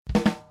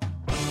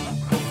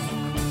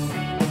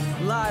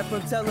Live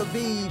from Tel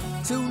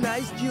Aviv, two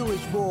nice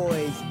Jewish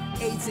boys,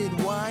 Eitzid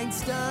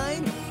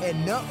Weinstein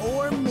and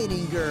Naor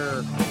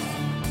Mininger.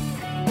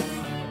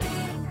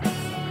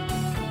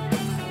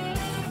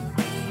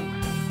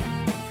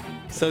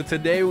 So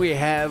today we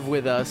have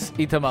with us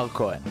Itamar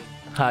Cohen.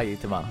 Hi,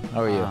 Itamar.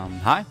 How are you?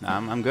 Hi,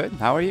 I'm good.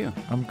 How are you?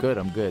 I'm good.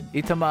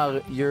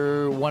 Itamar,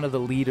 you're one of the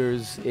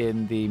leaders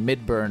in the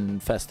Midburn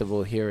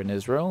Festival here in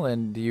Israel,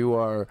 and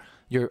your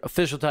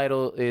official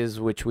title is,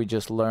 which we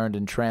just learned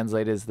and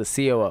translated, is the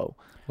COO,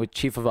 with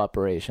Chief of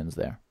Operations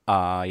there.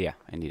 Yeah,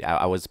 indeed.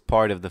 I was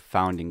part of the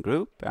founding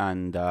group,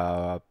 and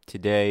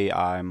today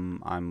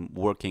I'm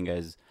working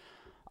as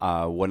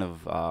one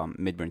of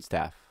Midburn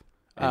staff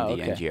in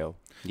the NGO,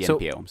 the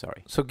NPO. I'm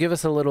sorry. So give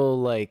us a little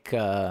like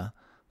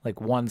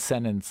one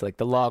sentence, like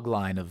the log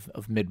line of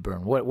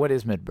Midburn. What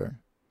is Midburn?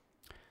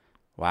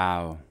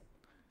 Wow.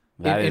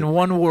 In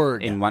one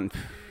word. In one.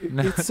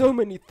 It's so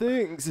many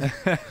things.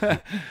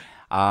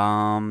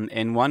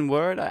 In one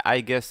word,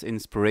 I guess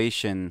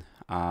inspiration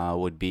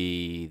would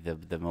be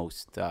the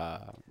most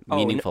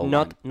meaningful.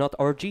 Not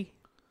orgy.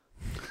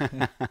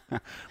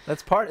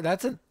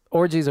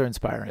 Orgies are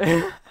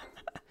inspiring.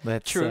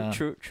 That's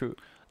True.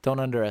 Don't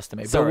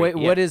underestimate. Sorry,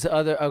 but what is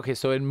other? Okay,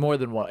 so in more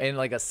than one, in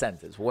like a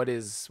sentence, what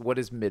is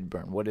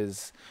Midburn? What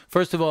is,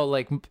 first of all,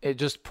 like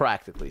just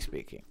practically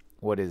speaking,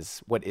 what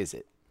is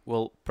it?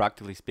 Well,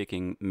 practically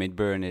speaking,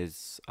 Midburn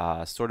is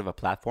sort of a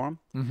platform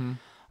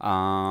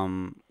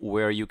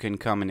where you can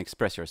come and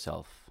express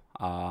yourself.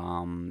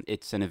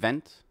 It's an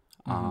event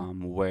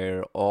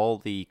where all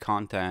the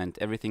content,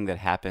 everything that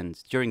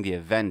happens during the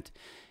event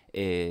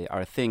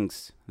are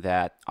things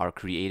that are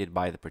created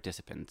by the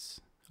participants.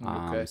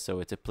 Okay.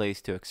 So it's a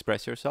place to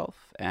express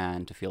yourself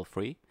and to feel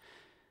free.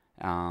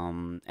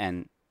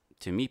 And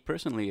to me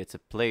personally, it's a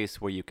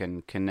place where you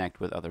can connect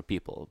with other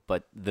people.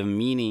 But the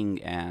meaning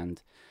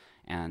and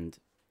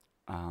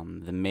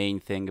the main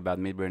thing about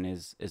Midburn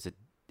is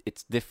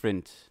it's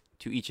different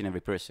to each and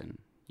every person.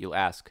 You'll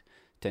ask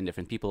 10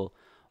 different people,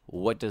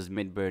 what does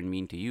Midburn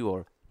mean to you?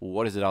 Or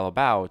what is it all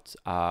about?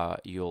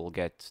 You'll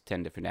get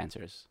 10 different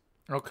answers.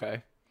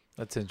 Okay.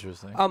 That's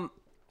interesting.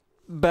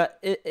 But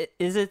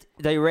is it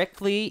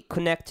directly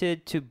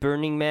connected to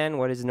Burning Man,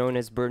 what is known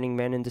as Burning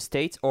Man in the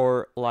States,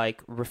 or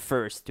like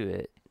refers to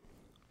it?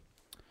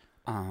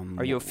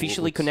 Are you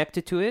officially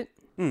connected to it?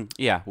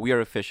 Yeah, we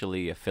are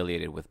officially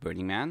affiliated with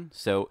Burning Man.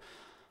 So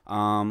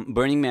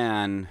Burning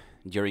Man,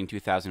 during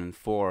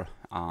 2004,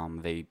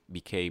 they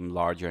became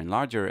larger and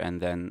larger,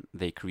 and then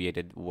they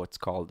created what's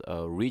called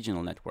a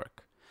regional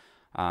network,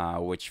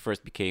 which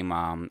first became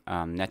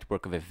a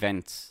network of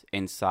events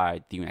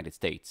inside the United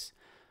States.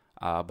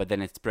 But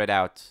then it spread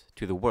out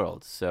to the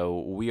world. So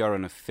we are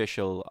an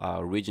official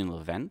regional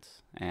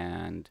event,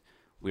 and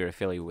we're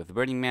affiliated with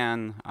Burning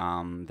Man.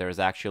 There's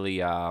actually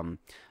a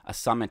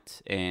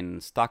summit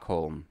in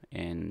Stockholm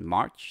in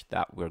March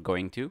that we're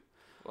going to,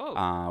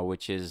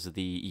 which is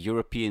the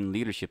European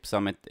Leadership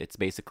Summit. It's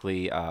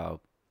basically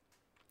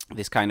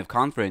this kind of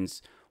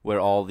conference where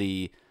all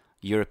the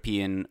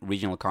European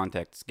regional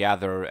contacts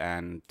gather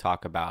and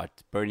talk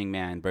about Burning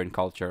Man, burn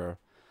culture,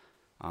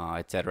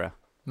 etc.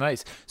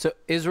 Nice. So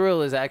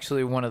Israel is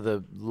actually one of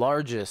the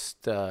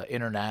largest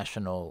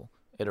international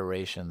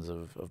iterations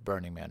of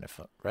Burning Man,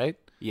 right?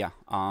 Yeah.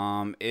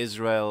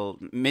 Israel,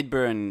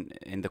 Midburn,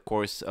 in the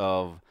course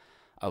of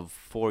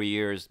 4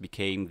 years,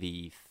 became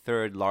the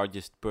third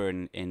largest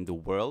burn in the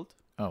world.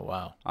 Oh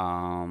wow.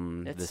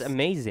 That's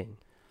amazing.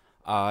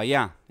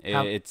 Yeah.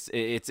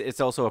 It's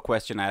also a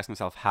question I ask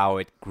myself how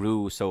it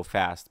grew so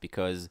fast,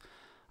 because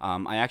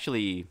I'm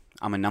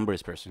a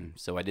numbers person,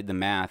 so I did the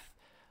math,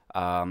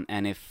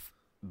 and if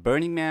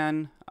Burning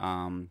Man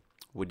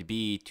would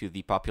be to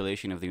the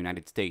population of the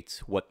United States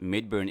what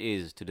Midburn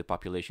is to the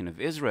population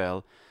of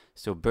Israel.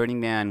 So Burning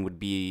Man would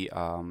be,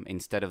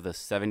 instead of the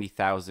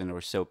 70,000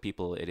 or so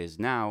people it is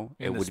now,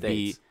 it would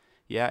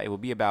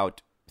be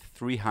about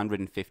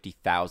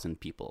 350,000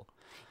 people.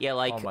 Yeah,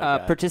 like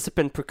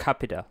participant per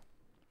capita.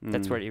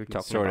 That's what you're talking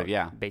about. Sort of,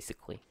 yeah.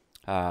 Basically.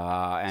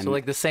 And so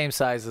like the same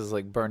size as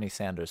like Bernie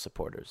Sanders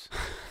supporters,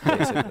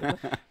 basically.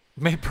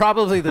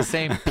 Probably the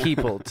same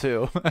people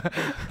too.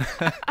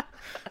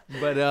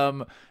 But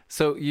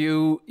so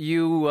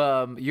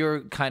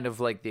you're kind of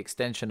like the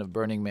extension of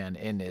Burning Man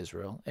in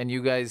Israel, and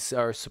you guys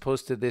are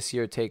supposed to this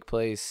year take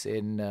place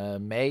in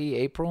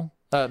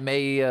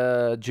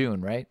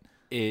June, right?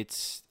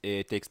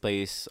 It takes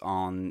place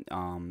on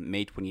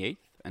May 28th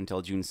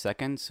until June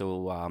 2nd.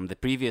 So the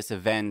previous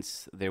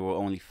events, there were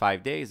only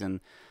 5 days, and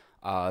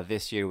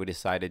this year we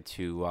decided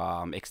to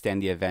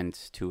extend the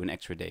event to an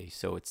extra day,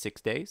 so it's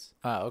 6 days.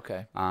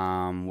 Okay.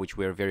 Which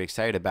we're very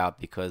excited about,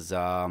 because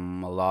a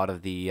lot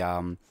of the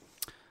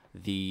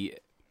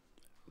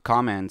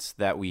comments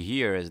that we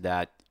hear is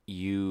that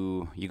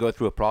you go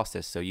through a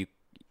process, so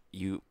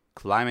you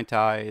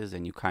climatize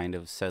and you kind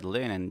of settle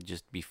in, and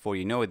just before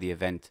you know it, the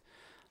event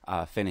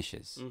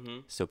finishes.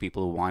 So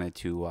people wanted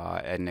to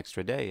add an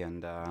extra day,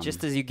 and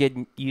just as you get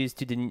used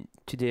to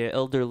the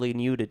elderly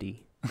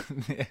nudity.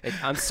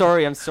 I'm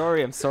sorry.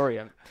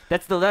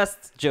 That's the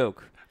last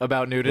joke.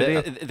 about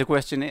nudity. The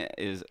question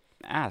is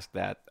asked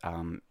that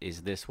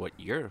is this what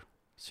you're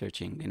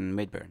searching in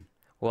Midburn?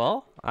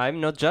 Well,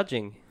 I'm not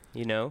judging.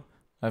 You know,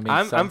 I mean,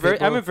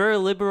 I'm a very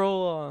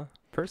liberal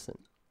person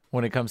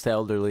when it comes to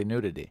elderly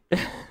nudity.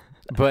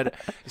 But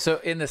so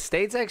in the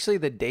States, actually,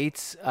 the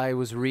dates I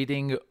was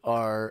reading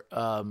are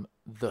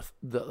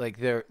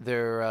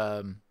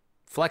they're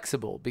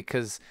flexible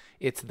because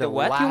it's the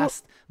what?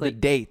 last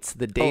Like-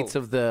 the dates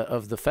of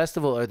the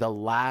festival are the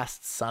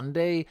last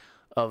Sunday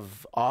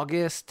of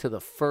August to the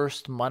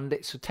first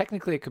Monday. So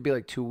technically, it could be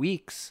like 2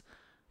 weeks.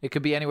 It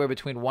could be anywhere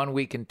between 1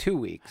 week and 2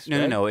 weeks.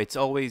 No, right? no. It's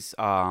always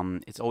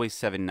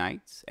 7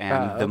 nights,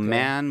 and the okay.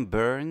 man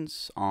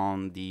burns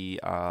on the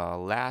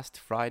last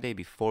Friday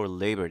before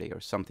Labor Day or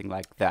something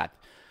like that.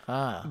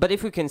 Ah. But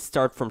if we can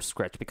start from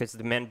scratch, because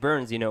the man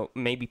burns, you know,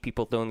 maybe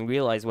people don't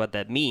realize what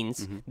that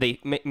means. They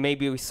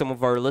maybe some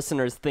of our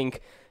listeners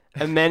think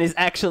a man is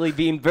actually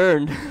being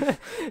burned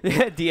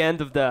at the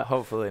end of the.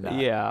 Hopefully not.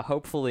 Yeah,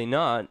 hopefully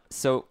not.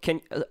 So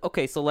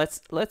okay, so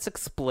let's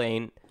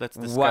explain. Let's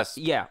discuss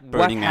what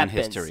Burning Man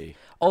happens. history.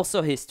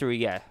 Also history,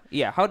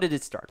 yeah. How did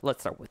it start?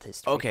 Let's start with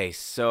history. Okay,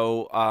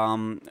 so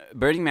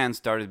Burning Man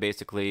started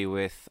basically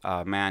with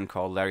a man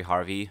called Larry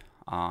Harvey.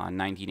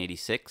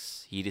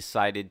 1986, he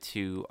decided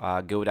to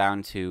go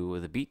down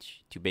to the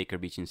beach, to Baker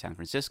Beach in San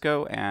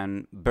Francisco,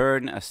 and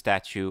burn a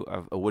statue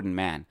of a wooden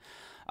man.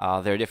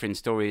 There are different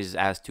stories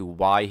as to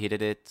why he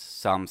did it.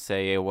 Some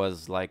say it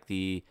was like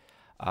the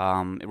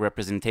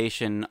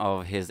representation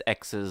of his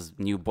ex's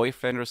new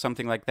boyfriend or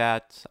something like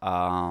that.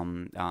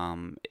 In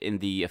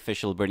the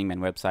official Burning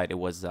Man website, it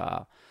was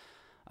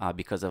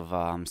because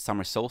of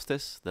summer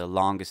solstice, the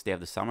longest day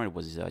of the summer. It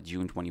was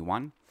June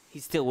 21.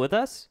 He's still with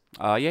us?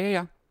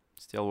 Yeah.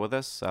 Still with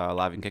us,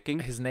 alive and kicking.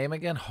 His name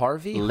again?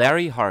 Harvey?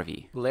 Larry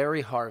Harvey.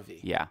 Larry Harvey.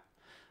 Yeah.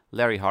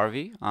 Larry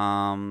Harvey.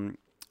 And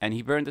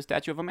he burned the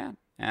statue of a man.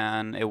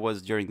 And it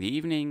was during the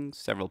evening.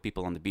 Several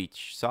people on the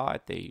beach saw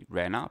it. They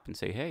ran up and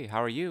say, "Hey,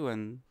 how are you?"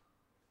 And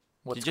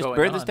What's he just going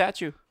burned the on?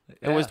 statue.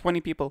 It was Yeah.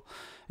 20 people.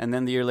 And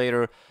then the year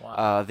later,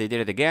 Wow. they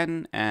did it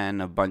again.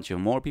 And a bunch of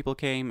more people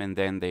came. And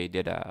then they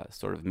did a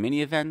sort of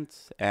mini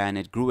event. And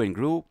it grew and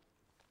grew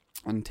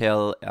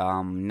until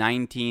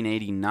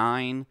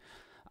 1989.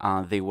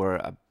 They were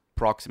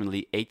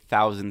approximately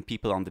 8,000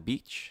 people on the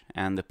beach,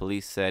 and the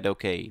police said,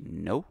 okay,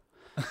 no.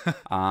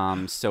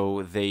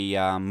 So they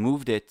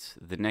moved it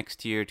the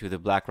next year to the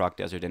Black Rock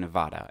Desert in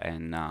Nevada,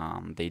 and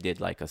they did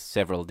like a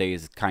several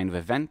days kind of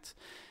event.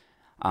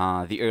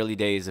 The early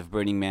days of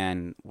Burning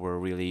Man were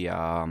really it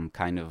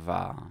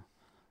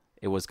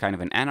was kind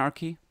of an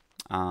anarchy.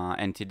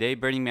 And today,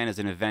 Burning Man is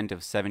an event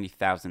of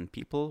 70,000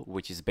 people,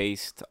 which is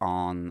based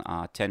on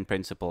 10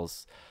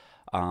 principles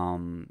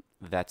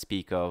that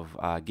speak of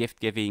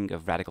gift giving,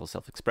 of radical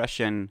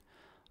self-expression,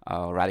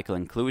 radical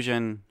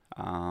inclusion.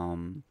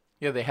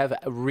 Yeah, they have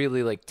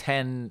really like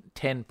 10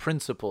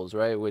 principles,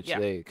 right? Which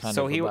they kind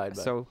of abide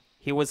by. So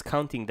he was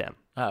counting them.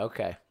 Oh,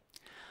 okay.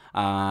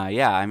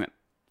 I'm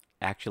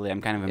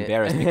kind of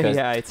embarrassed because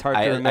yeah, it's hard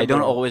to remember. I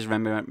don't always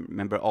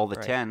remember all the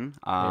Right. 10.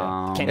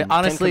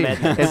 Honestly, 10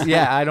 commandments.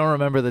 I don't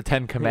remember the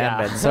 10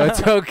 commandments, so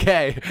it's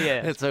okay.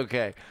 Yeah. It's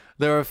okay.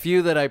 There are a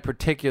few that I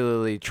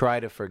particularly try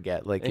to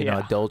forget, like, you know,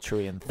 Yeah.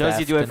 adultery and theft. Those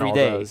you do and every all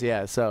day. those.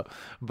 Yeah, so,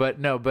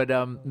 but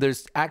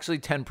there's actually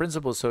 10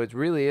 principles, so it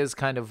really is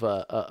kind of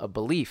a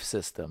belief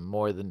system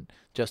more than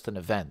just an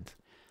event.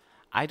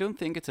 I don't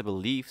think it's a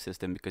belief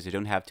system because you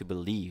don't have to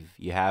believe.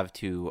 You have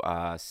to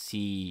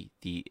see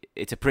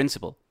it's a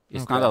principle.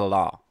 It's not a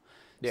law.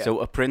 Yeah. So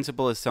a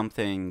principle is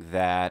something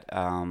that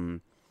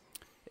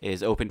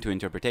is open to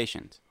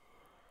interpretations.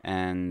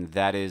 And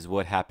that is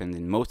what happened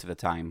in most of the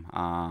time.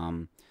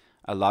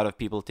 A lot of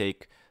people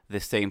take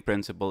the same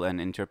principle and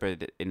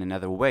interpret it in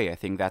another way. I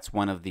think that's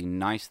one of the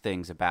nice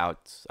things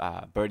about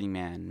Burning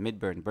Man,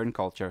 Midburn, burn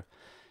culture,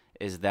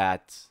 is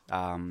that,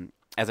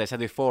 as I said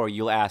before,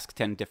 you'll ask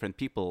 10 different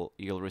people,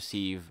 you'll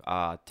receive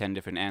 10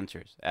 different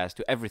answers as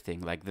to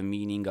everything, like the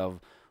meaning of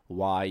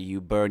why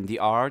you burn the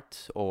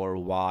art, or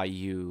why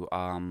you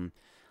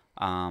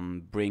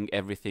bring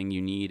everything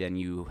you need and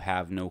you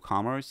have no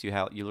commerce.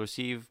 You'll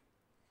receive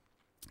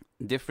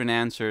different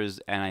answers,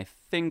 and I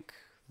think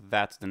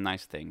that's the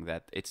nice thing,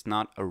 that it's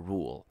not a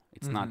rule.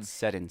 It's not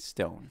set in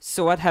stone.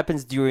 So what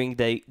happens during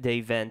the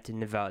event in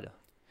Nevada?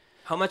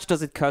 How much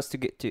does it cost to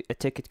get to a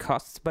ticket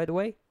costs, by the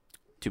way?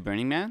 To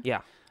Burning Man?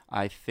 Yeah.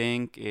 I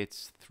think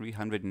it's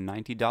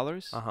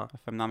 $390,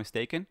 if I'm not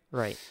mistaken.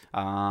 Right.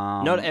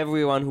 Not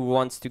everyone who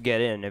wants to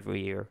get in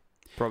every year,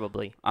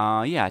 probably.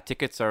 Yeah,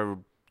 tickets are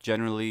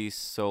generally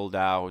sold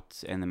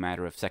out in a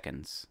matter of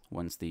seconds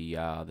once the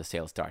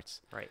sale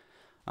starts. Right.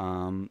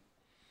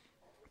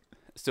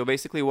 So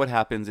basically what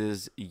happens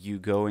is you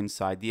go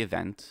inside the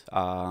event.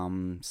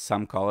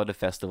 Some call it a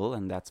festival,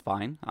 and that's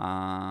fine.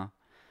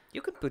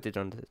 You can put it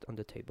on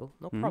the table,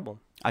 no problem.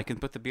 I can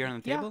put the beer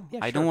on the Yeah, table? yeah,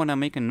 I sure. don't want to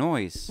make a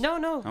noise.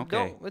 No,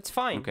 Okay. it's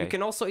fine. Okay. You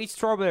can also eat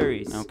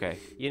strawberries. Okay.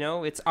 You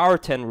know, it's our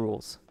 10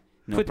 rules.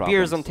 No put problems.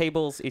 beers on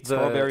tables, eat The-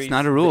 strawberries. It's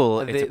not a rule.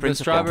 The- It's a the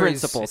principle. strawberries-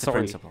 Principle, It's a sorry.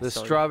 principle. The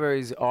Sorry.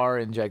 strawberries are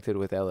injected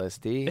with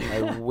LSD.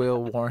 I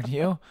will warn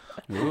you,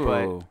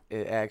 Ooh. but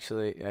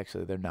actually,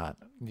 they're not.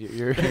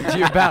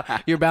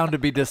 You're bound to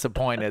be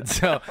disappointed.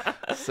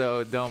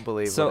 So don't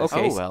believe. So, what I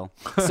okay. Oh say. well.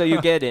 So you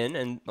get in,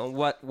 and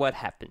what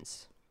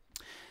happens?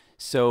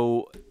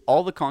 So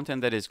all the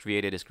content that is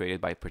created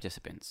by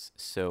participants.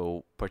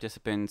 So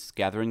participants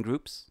gather in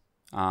groups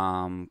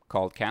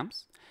called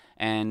camps,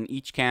 and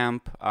each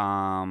camp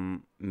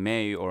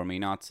may or may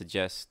not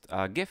suggest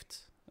a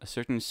gift, a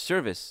certain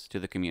service to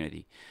the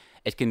community.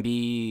 It can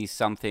be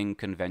something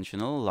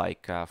conventional,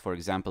 like for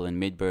example, in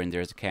Midburn,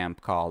 there's a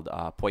camp called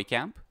Poi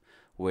Camp,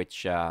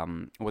 which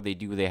what they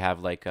do, they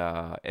have like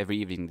every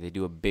evening they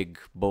do a big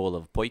bowl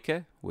of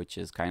poike, which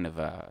is kind of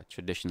a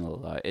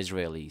traditional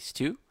Israeli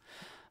stew.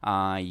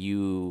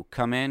 You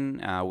come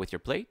in with your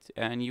plate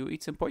and you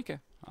eat some poike.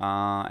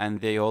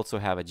 And they also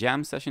have a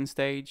jam session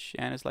stage,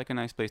 and it's like a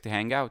nice place to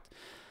hang out.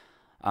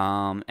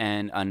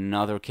 And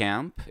another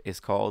camp is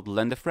called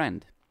Lend a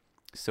Friend.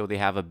 So they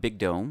have a big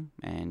dome,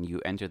 and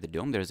you enter the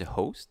dome. There's a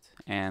host,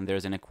 and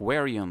there's an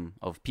aquarium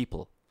of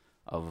people,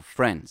 of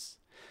friends.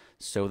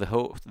 So the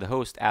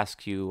host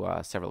asks you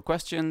several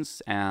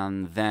questions,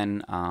 and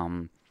then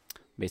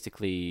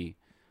basically,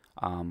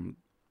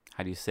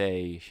 how do you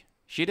say,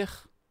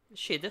 shidduch?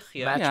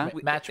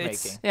 Shidduch,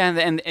 Matchmaking. Yeah,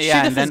 and Shidduch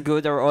and then is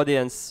good. Our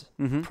audience,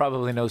 Mhm.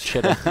 Probably knows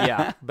shit.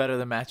 yeah. Better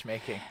than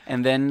matchmaking.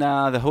 And then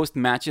the host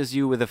matches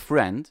you with a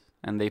friend,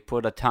 and they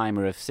put a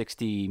timer of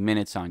 60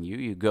 minutes on you.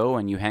 You go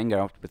and you hang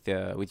out with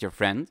your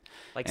friend.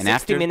 Like And 60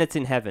 after- minutes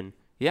in heaven.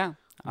 Yeah.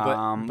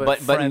 But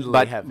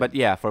friendly heaven. but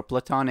yeah, for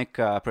platonic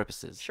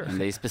purposes. Sure. And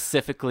they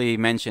specifically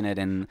mention it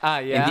in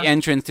Yeah. the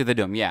entrance to the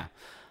dome. Yeah.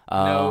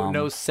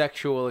 No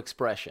sexual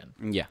expression.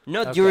 Yeah.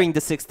 Not Okay. during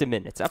the 60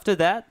 minutes. After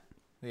that,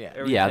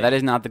 Yeah. Yeah, that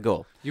is not the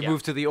goal. You Yeah.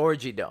 move to the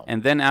orgy dome.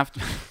 And then after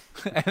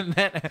And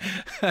then,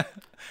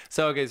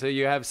 so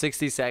you have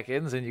 60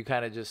 seconds, and you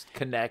kind of just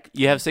connect.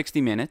 you have 60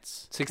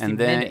 minutes. 60 and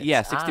then, minutes.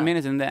 Yeah, 60 Ah.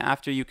 minutes. And then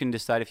after you can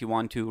decide if you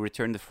want to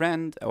return the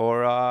friend or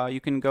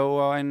you can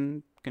go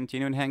and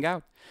continue and hang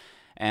out.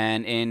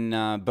 And in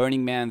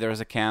Burning Man, there's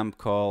a camp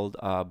called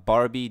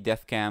Barbie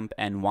Death Camp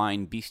and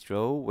Wine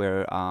Bistro,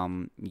 where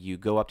you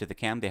go up to the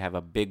camp. They have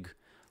a big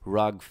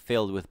rug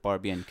filled with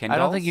Barbie and Ken I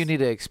don't think dolls. you need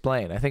to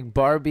explain. I think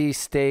Barbie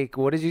steak.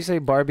 What did you say?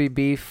 Barbie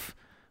beef.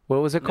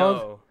 What was it called?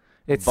 no.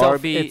 It's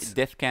Barbie it's,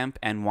 Death Camp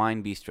and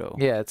Wine Bistro.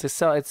 yeah, it's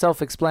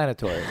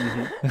self-explanatory.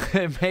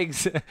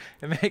 Mm-hmm.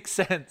 it makes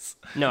sense.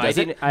 No, Does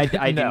it? I No,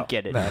 didn't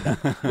get it. No,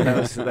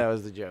 that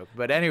was the joke.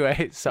 But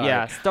anyway, sorry.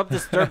 Yeah, stop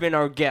disturbing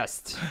our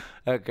guest.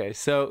 Okay,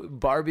 so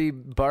Barbie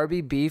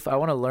beef. I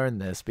want to learn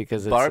this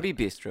because it's Barbie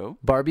Bistro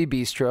Barbie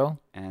Bistro,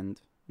 and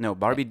no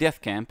Barbie Death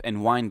Camp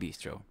and Wine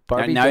Bistro.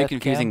 Barbie now you're Death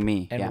confusing Camp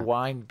me. and Yeah.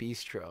 Wine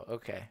Bistro.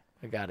 Okay,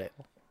 I got it.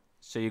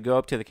 So you go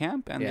up to the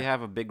camp and they Yeah.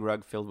 have a big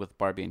rug filled with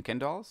Barbie and Ken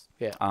dolls.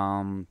 Yeah.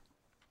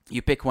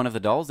 You pick one of the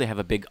dolls. They have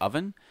a big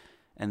oven,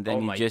 and then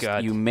Oh my you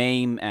God.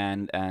 maim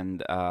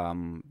and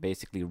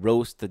basically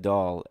roast the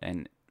doll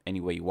in any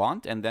way you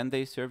want, and then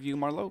they serve you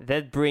Marlowe.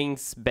 That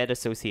brings bad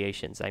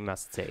associations, I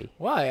must say.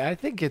 Why? I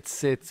think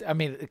it's. I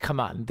mean, come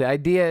on. The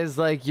idea is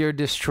like you're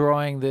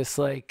destroying this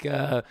like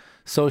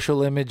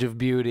social image of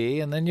beauty,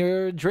 and then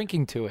you're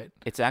drinking to it.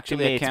 It's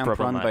actually me, a it's camp run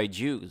problematic. by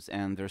Jews,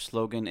 and their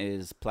slogan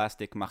is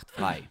 "Plastic macht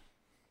frei."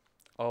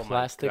 Oh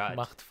Plastic my God.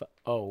 macht.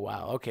 Oh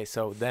wow. Okay,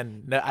 so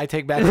then no, I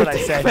take back what I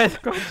said.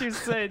 What you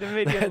said it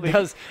immediately.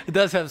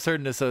 does have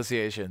certain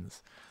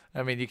associations.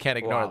 I mean, you can't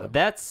ignore Wow, them.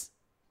 that's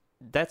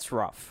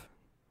rough.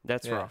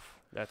 That's Yeah. rough.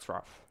 That's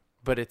rough.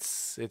 But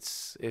it's.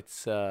 It's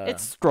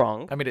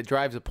strong. I mean, it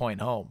drives a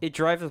point home. It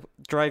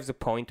drives a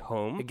point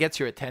home. It gets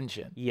your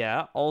attention.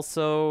 Yeah.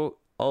 Also,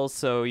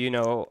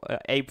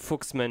 Abe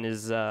Fuchsman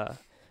is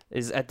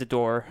at the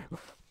door,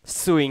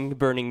 suing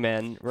Burning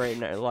Man right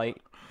now. Like,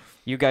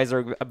 you guys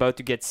are about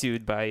to get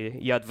sued by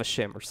Yad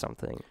Vashem or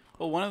something.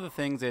 Well, one of the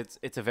things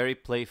it's a very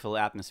playful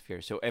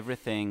atmosphere, so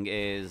everything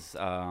is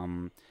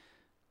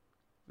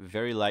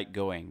very light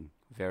going,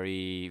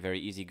 very very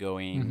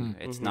easygoing. Mhm.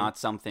 It's Mhm. not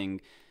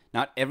something.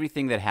 Not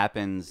everything that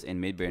happens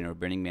in Midburn or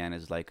Burning Man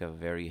is like a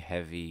very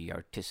heavy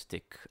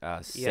artistic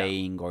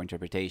saying or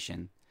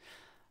interpretation.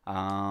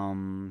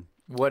 One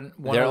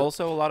There are of-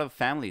 also a lot of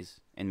families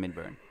in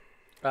Midburn.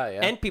 Oh,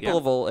 yeah. And people Yeah.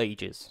 of all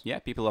ages. Yeah,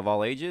 people of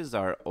all ages.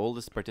 Our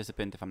oldest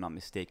participant, if I'm not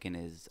mistaken,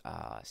 is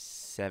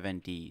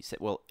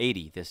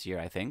 80 this year,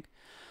 I think.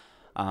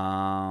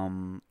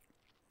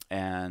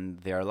 And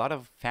there are a lot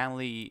of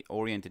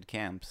family-oriented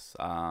camps.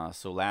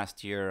 So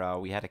last year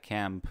we had a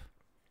camp,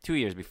 2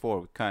 years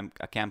before,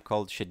 a camp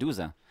called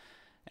Sheduza.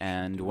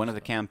 And one of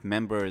the camp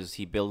members,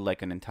 he built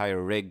like an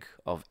entire rig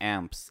of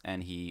amps,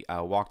 and he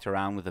walked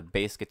around with a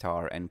bass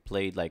guitar and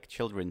played like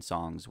children's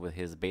songs with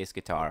his bass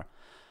guitar.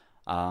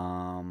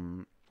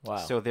 Wow.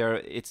 So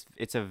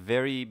it's a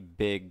very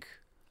big,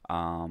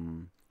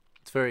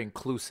 it's very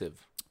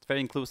inclusive. it's very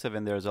inclusive,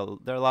 and there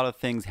are a lot of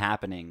things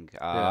happening,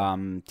 Yeah.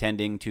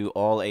 tending to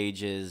all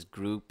ages,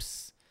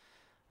 groups,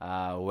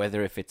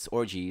 whether if it's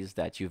orgies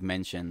that you've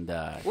mentioned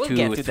We'll 2,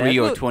 get to 3, that.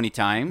 or We'll- 20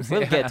 times.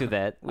 We'll get to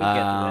that. We'll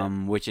get to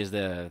that. Which is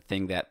the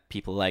thing that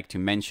people like to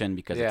mention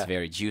because it's Yeah.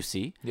 very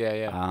juicy.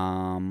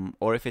 Yeah.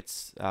 Or if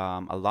it's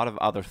a lot of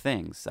other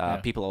things. Yeah.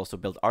 People also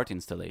build art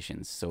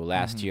installations. So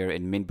last Mhm. year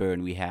in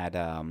Midburn, we had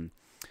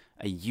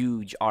a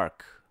huge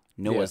ark,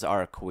 Noah's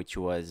Ark, which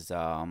was,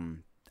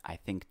 I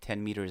think,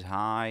 10 meters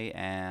high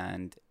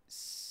and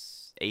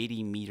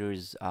 80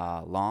 meters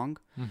long.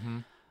 Mm-hmm.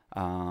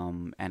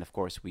 And of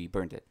course, we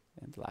burned it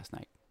last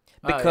night.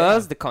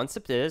 Because the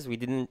concept is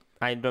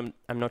I'm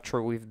not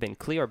sure we've been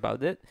clear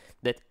about it,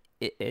 that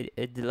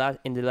in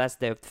the last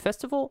day of the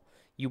festival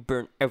you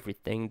burn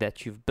everything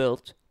that you've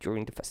built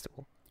during the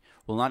festival.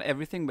 Well, not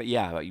everything, but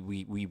yeah,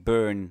 we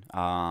burn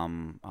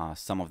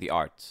some of the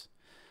arts.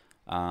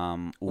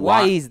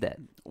 Why is that?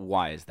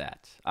 Why is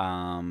that?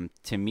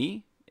 To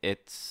me,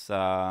 it's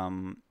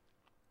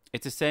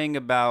a saying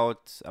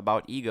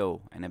about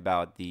ego and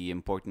about the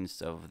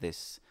importance of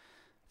this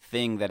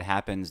thing that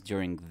happens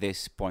during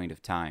this point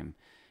of time.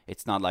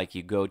 It's not like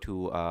you go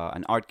to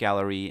an art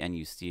gallery and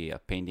you see a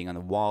painting on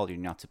the wall. You're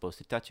not supposed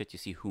to touch it. You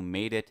see who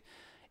made it.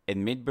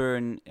 In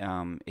Midburn,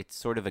 it's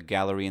sort of a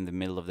gallery in the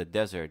middle of the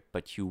desert,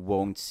 but you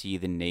won't see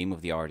the name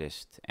of the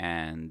artist.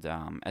 And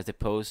as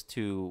opposed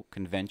to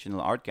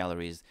conventional art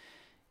galleries,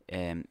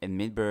 in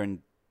Midburn,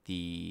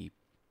 the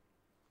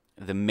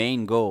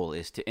main goal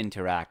is to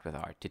interact with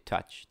art, to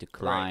touch, to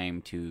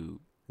climb,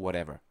 to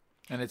whatever.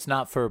 And it's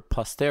not for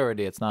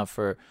posterity. It's not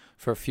for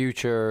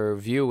future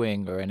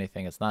viewing or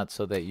anything. It's not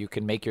so that you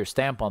can make your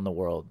stamp on the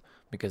world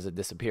because it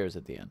disappears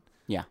at the end.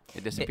 Yeah,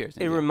 it disappears.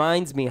 It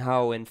reminds me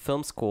how in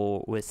film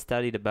school we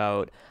studied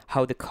about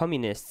how the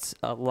communists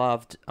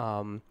loved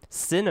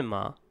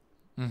cinema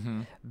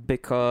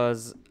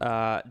because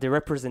the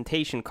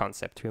representation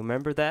concept.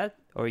 Remember that?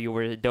 Or you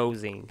were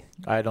dozing?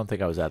 I don't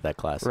think I was at that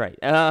class. Right.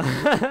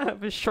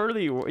 But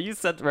surely you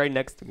sat right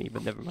next to me,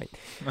 but never mind.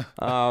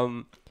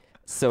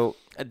 So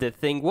the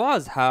thing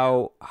was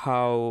how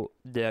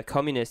the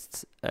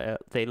communists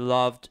they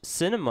loved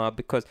cinema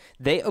because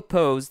they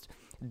opposed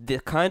the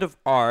kind of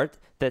art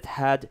that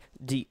had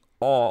the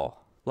awe,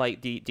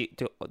 like the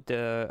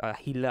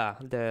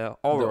hila, the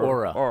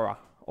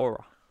aura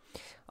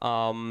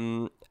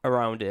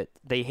around it.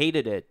 They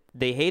hated it.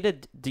 They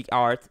hated the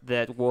art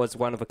that was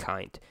one of a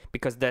kind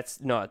because that's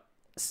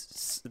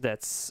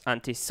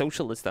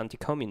anti-socialist,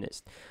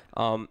 anti-communist.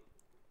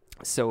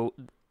 So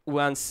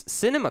once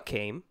cinema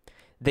came,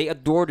 they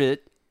adored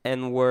it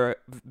and were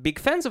big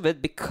fans of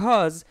it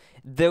because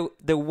there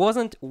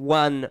wasn't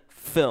one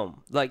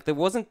film. Like, there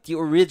wasn't the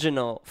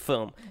original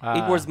film.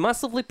 It was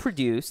massively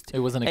produced. It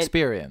was an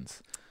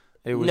experience.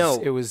 It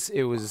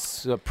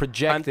was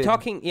projected.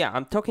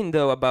 I'm talking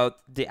though about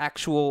the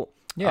actual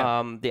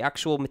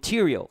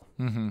material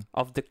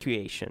of the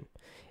creation.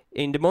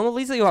 In the Mona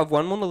Lisa, you have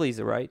one Mona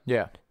Lisa, right?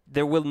 Yeah.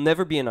 There will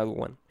never be another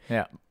one.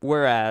 Yeah.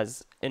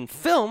 Whereas in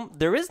film,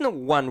 there is no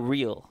one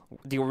reel,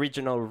 the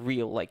original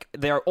reel. Like,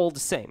 they are all the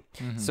same.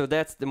 So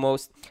that's the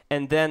most.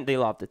 And then they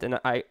loved it, and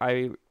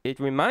it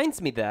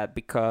reminds me that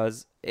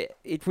because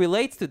it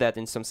relates to that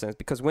in some sense.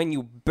 Because when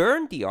you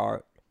burn the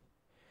art,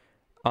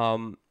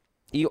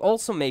 you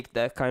also make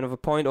that kind of a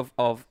point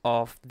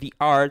of the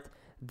art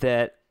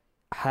that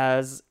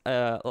has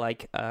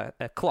like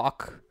a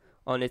clock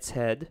on its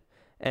head,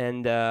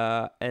 and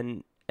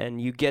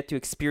you get to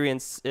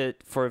experience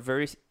it for a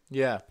very.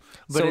 Yeah,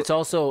 but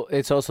So-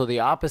 it's also the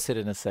opposite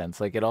in a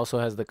sense. Like, it also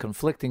has the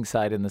conflicting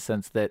side in the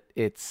sense that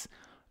it's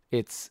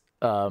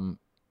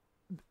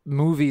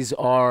movies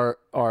are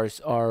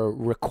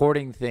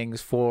recording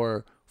things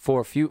for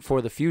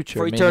the future,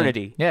 For meaning-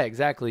 eternity. Yeah,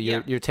 exactly.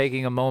 You're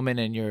taking a moment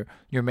and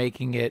you're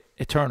making it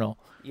eternal.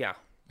 Yeah.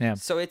 Yeah.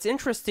 So it's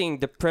interesting,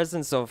 the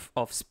presence of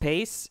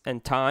space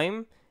and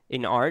time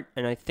in art,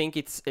 and I think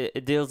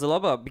it deals a lot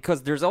about,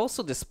 because there's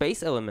also the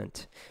space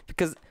element,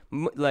 because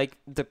like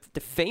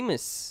the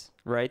famous,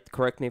 right,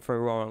 correct me if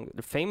I'm wrong,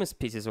 the famous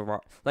pieces of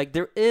art, like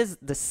there is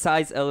the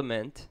size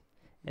element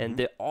and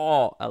the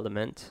awe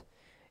element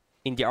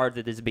in the art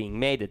that is being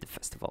made at the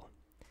festival,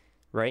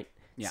 right?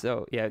 Yeah.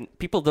 So yeah,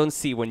 people don't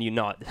see when you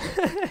nod.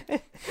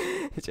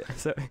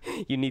 So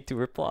you need to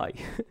reply.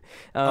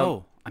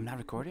 I'm not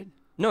recorded?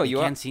 No, you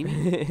can't see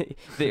me?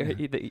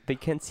 they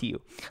can't see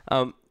you.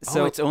 So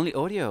So it's only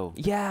audio.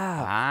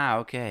 yeah, Ah,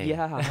 okay.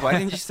 Yeah. Why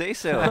didn't you say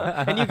so?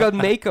 and you got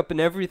makeup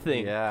and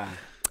everything. Yeah.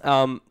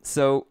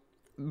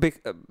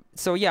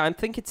 So yeah, I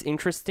think it's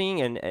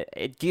interesting, and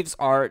it gives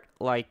art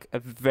like a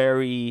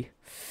very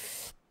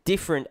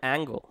different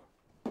angle.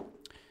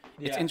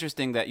 It's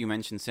interesting that you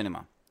mentioned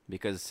cinema,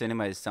 because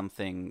cinema is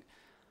something,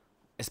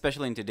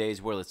 especially in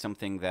today's world, it's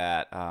something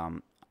that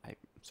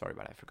sorry,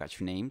 but I forgot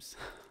your names.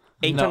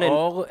 Eitan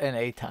Naor and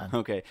Eitan.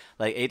 Okay,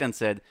 like Eitan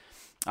said,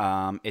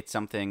 it's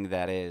something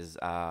that is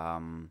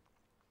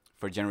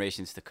for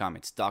generations to come.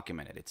 It's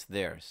documented. It's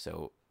there.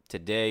 So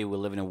today we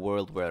live in a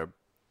world where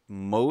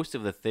most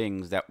of the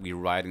things that we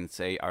write and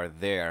say are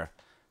there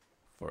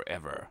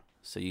forever.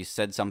 So you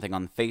said something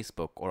on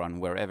Facebook or on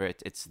wherever,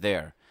 it's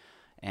there,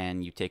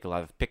 and you take a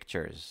lot of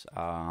pictures.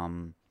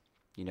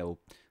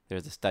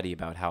 there's a study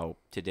about how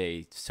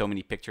today so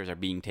many pictures are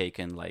being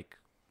taken like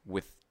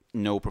with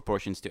no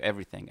proportions to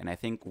everything. And I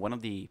think one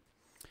of the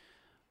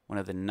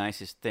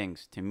nicest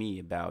things to me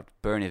about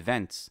burn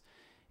events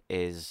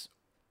is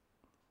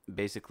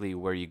basically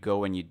where you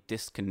go and you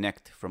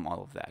disconnect from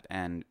all of that.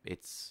 And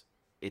it's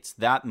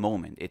that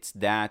moment, it's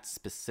that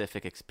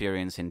specific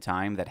experience in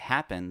time that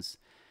happens,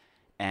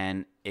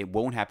 and it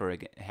won't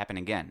happen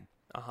again.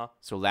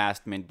 So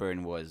last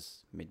Midburn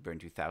was Midburn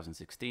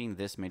 2016.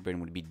 This Midburn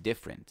would be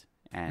different,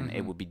 and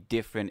it would be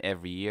different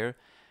every year.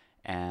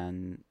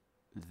 And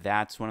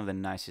that's one of the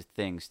nicest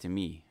things to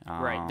me.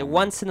 Right, the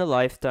once in a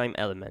lifetime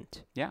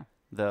element. Yeah,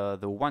 the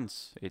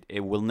once.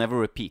 It will never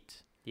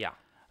repeat. Yeah.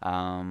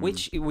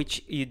 Which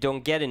you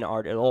don't get in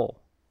art at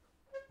all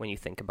when you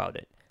think about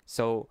it.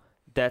 So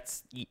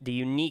that's the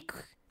unique,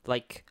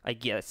 like, I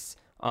guess,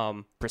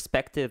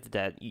 perspective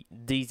that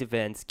these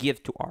events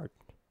give to art.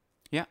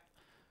 Yeah,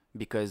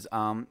 because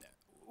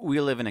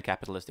we live in a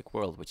capitalistic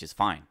world, which is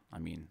fine. I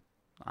mean,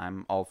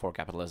 I'm all for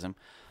capitalism,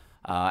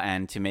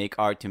 and to make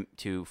art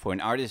for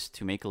an artist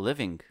to make a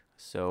living.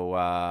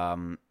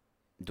 So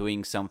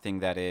doing something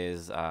that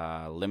is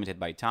limited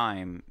by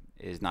time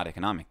is not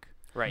economic.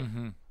 Right.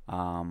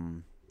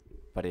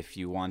 But if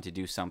you want to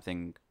do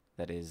something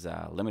that is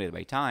limited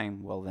by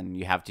time, well, then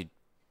you have to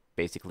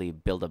basically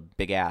build a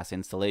big ass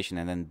installation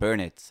and then burn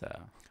it.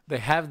 So they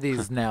have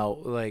these now,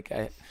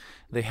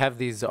 they have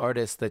these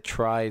artists that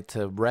try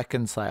to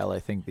reconcile, I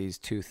think, these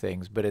two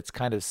things, but it's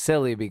kind of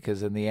silly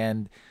because in the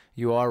end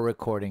you are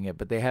recording it.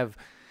 But they have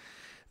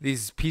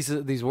these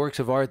works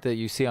of art that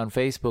you see on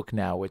Facebook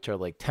now, which are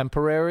like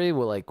temporary,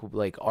 with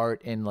like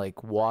art in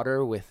like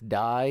water with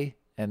dye.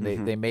 And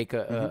they make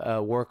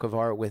a work of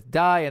art with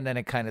dye, and then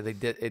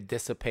it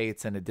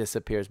dissipates and it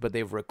disappears. But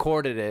they've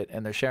recorded it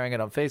and they're sharing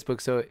it on Facebook,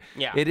 so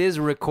it is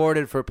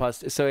recorded for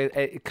So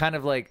it kind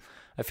of like,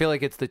 I feel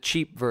like it's the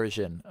cheap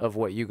version of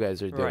what you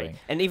guys are doing. Right.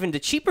 And even the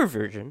cheaper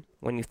version,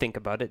 when you think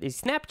about it,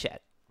 is Snapchat.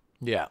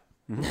 Yeah.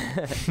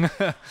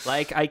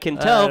 Like I can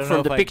tell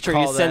from the picture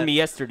you sent me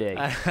yesterday.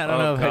 I don't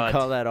know if I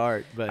call that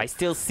art, but I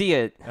still see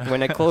it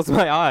when I close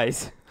my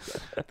eyes.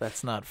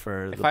 That's not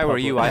for. If I were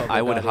you,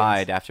 I would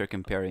hide after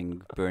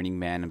comparing Burning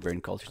Man and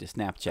burn culture to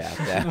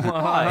Snapchat.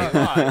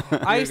 Why?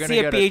 I see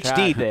a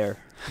PhD there,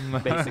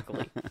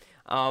 basically.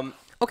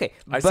 Okay,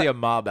 I see a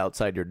mob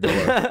outside your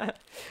door.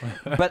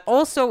 But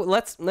also,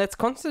 let's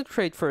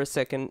concentrate for a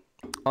second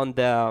on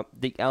the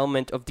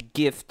element of the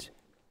gift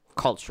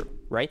culture,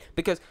 right?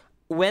 Because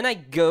when I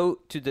go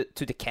to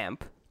the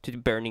camp, to the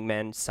Burning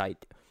Man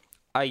site,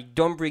 I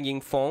don't bring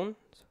in phones,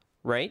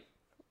 right?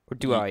 Or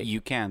do I?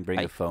 You can bring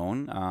a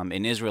phone.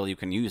 In Israel, you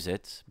can use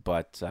it,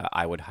 but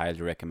I would highly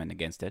recommend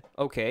against it.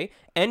 Okay,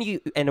 and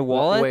a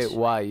wallet. Wait,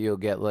 why? You'll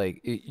get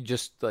like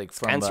just like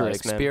from an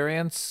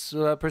experience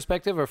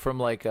perspective, or from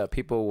like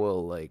people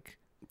will like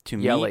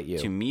yell at you?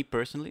 To me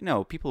personally,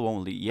 no, people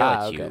won't yell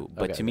at you.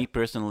 But to me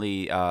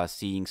personally,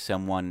 seeing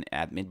someone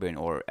at Midburn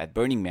or at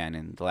Burning Man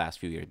in the last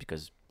few years,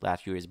 because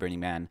last few years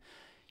Burning Man,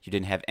 you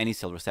didn't have any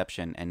cell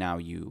reception, and now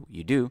you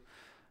do.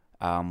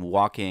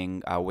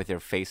 Walking with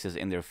their faces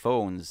in their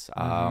phones,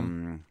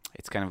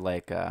 it's kind of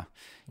like,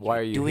 why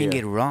are you doing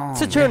it wrong?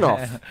 It's a turn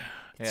off.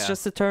 It's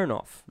just a turn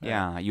off.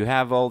 Yeah, you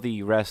have all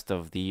the rest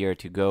of the year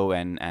to go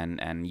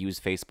and use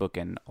Facebook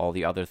and all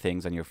the other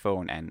things on your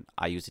phone, and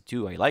I use it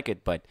too. I like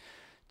it, but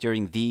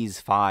during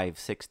these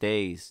 5-6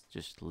 days,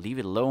 just leave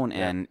it alone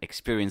and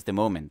experience the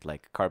moment,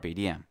 like Carpe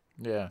Diem.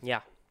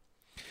 Yeah.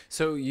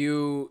 So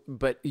you're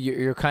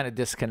kind of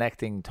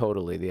disconnecting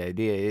totally. The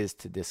idea is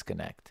to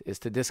disconnect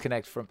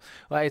from.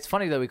 Well, it's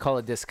funny that we call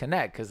it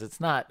disconnect because it's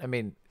not. I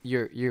mean,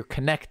 you're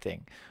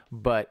connecting,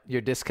 but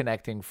you're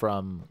disconnecting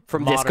from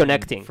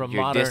disconnecting.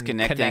 You're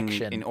disconnecting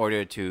connection. In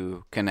order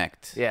to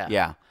connect.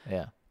 Yeah.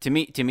 To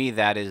me,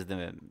 that is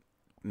the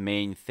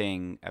main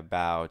thing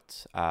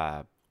about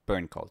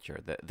burn culture.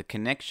 The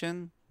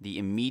connection, the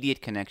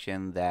immediate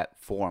connection that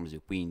forms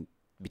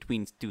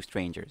between two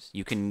strangers.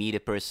 You can meet a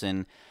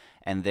person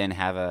and then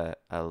have a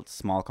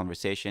small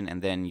conversation,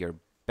 and then you're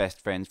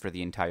best friends for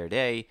the entire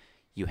day.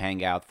 You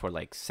hang out for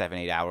like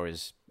 7-8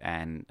 hours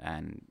and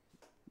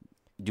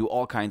do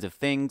all kinds of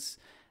things,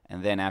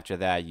 and then after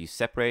that you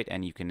separate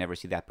and you can never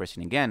see that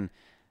person again.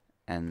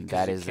 And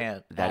that is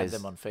add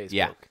them on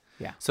Facebook.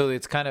 Yeah. So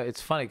it's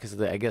funny because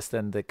I guess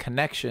then the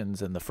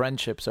connections and the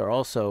friendships are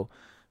also,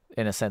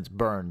 in a sense,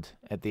 burned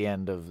at the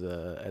end of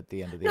the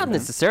Not event.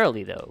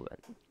 necessarily though, but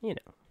you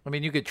know. I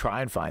mean, you could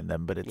try and find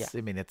them, but it's. I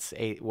mean, it's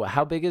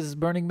how big is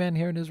Burning Man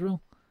here in Israel?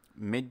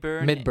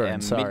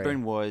 Midburn. Sorry.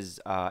 Midburn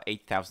was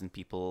 8,000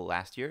 people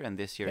last year, and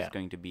this year is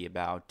going to be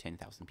about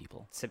 10,000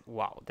 people.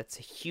 Wow, that's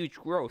a huge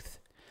growth.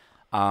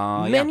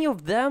 Many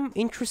of them,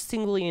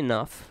 interestingly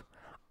enough,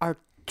 are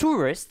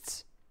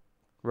tourists,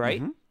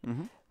 right?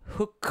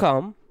 Who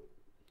come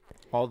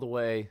all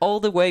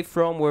the way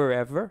from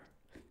wherever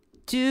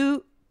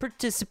to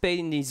participate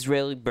in the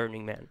Israeli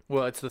Burning Man.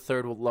 Well, it's the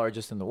third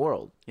largest in the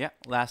world. Yeah,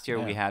 last year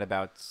we had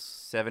about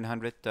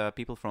 700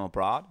 people from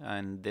abroad,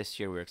 and this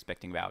year we're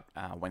expecting about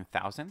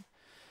 1,000.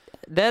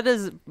 that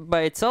is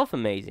by itself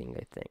amazing,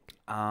 I think.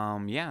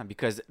 Yeah,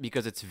 because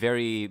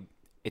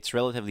it's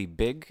relatively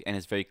big and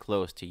it's very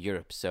close to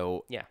Europe.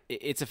 So Yeah.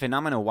 it's a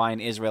phenomenon why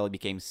in Israel it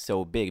became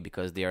so big,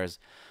 because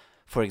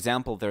for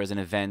example, there is an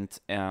event,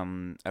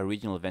 a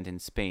regional event in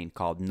Spain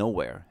called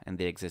Nowhere, and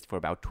they exist for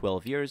about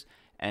 12 years,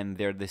 and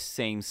they're the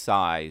same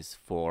size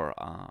for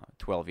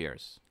 12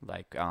 years,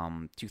 like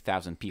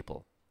 2,000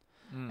 people.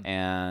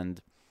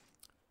 And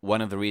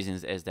one of the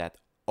reasons is that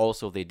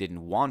also they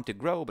didn't want to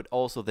grow, but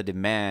also the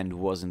demand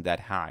wasn't that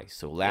high.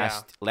 So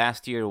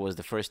last year was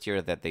the first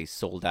year that they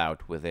sold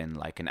out within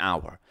like an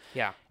hour.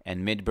 Yeah.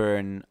 And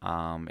Midburn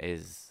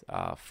is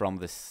from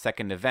the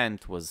second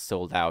event was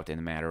sold out in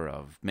a matter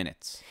of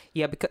minutes.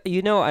 Yeah, because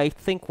I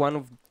think one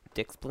of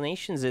the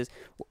explanations is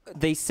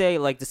they say,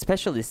 like the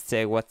specialists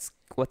say, what's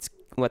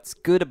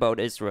good about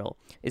Israel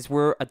is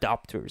we're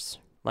adopters.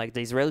 Like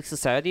the Israeli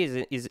society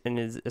is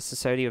a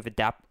society of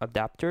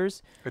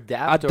adapters.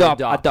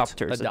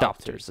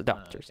 Adopters.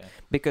 Okay.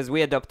 Because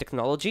we adopt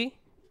technology,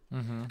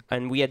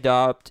 and we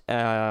adopt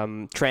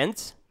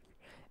trends,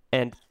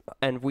 and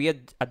we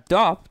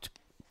adopt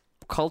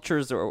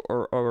cultures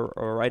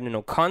or I don't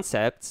know,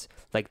 concepts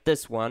like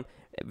this one.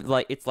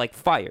 Like it's like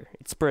fire.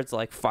 It spreads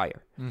like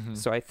fire.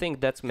 So I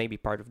think that's maybe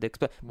part of the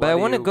But I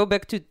want to go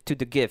back to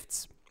the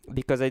gifts,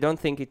 because I don't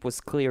think it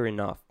was clear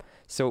enough.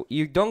 So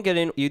you don't get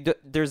in.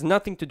 There's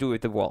nothing to do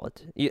with the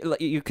wallet.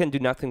 You can do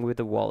nothing with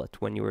the wallet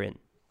when you're in.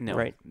 No,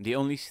 right? The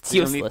only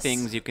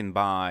things you can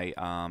buy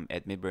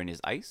at Midburn is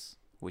ice,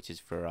 which is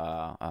for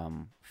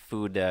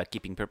food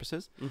keeping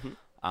purposes.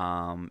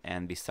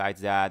 And besides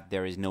that,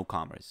 there is no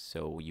commerce.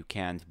 So you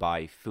can't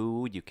buy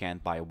food, you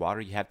can't buy water.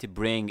 You have to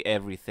bring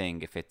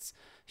everything. If it's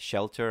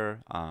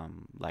shelter,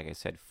 like I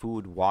said,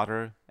 food,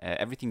 water,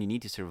 everything you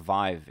need to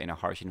survive in a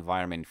harsh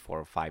environment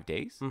for 5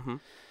 days.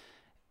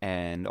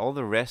 And all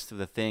the rest of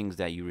the things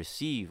that you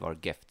receive are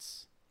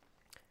gifts.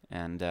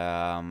 And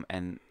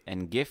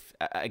a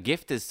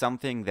gift is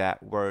something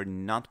that we're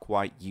not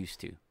quite used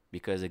to,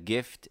 because a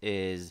gift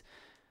is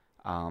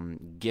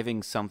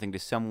giving something to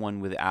someone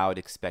without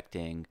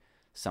expecting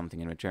something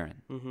in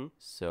return.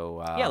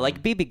 So yeah,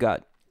 like Bibi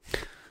got.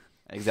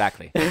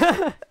 Exactly.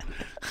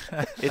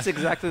 It's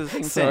exactly the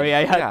same thing. Sorry,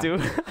 I had to.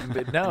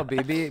 But no,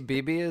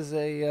 BB is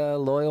a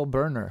loyal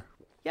burner.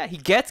 Yeah, he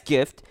gets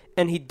gift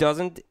and he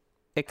doesn't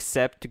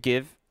expect to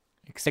give.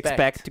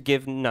 Expect to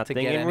give nothing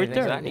in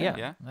return. Exactly.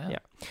 Yeah.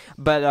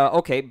 But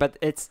okay, but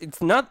it's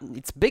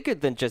bigger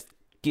than just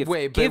gift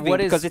giving,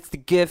 because it's the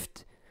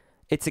gift.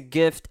 It's a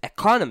gift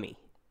economy.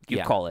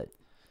 You call it.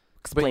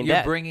 Explain but you're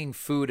that. bringing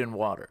food and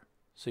water,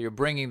 so you're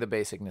bringing the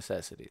basic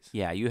necessities.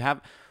 Yeah, you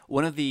have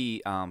one of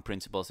the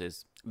principles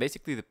is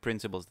basically the 10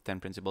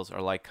 principles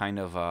are like kind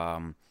of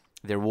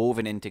they're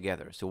woven in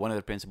together. So one of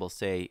the principles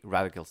say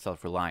radical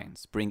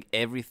self-reliance. Bring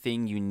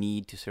everything you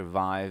need to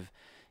survive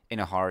in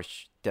a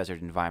harsh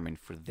desert environment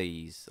for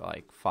these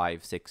like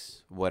 5,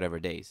 6, whatever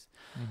days.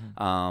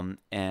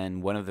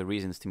 And one of the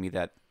reasons to me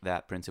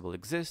that principle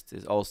exists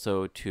is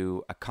also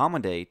to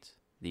accommodate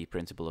the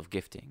principle of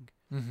gifting.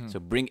 So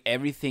bring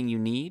everything you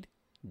need.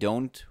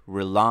 Don't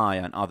rely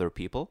on other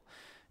people,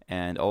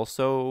 and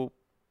also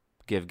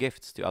give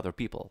gifts to other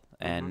people.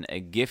 And a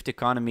gift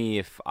economy,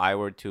 if I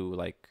were to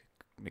like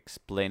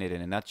explain it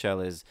in a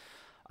nutshell, is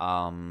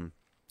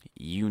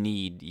you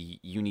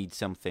need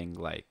something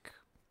like,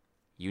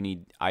 you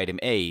need item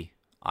A.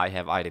 I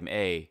have item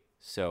A,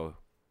 so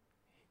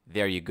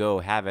there you go,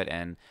 have it.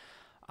 And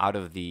out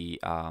of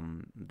the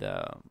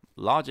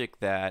logic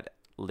that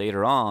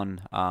later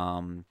on,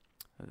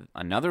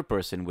 another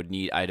person would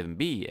need item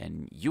B,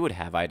 and you would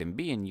have item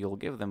B, and you'll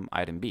give them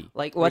item B.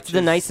 Like, what's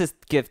the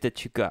nicest gift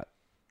that you got?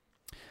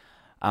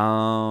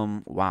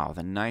 Wow,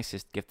 the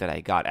nicest gift that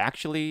I got.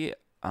 Actually,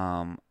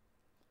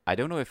 I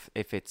don't know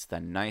if it's the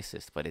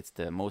nicest, but it's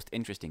the most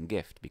interesting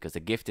gift, because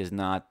the gift is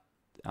not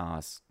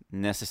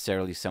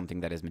necessarily something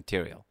that is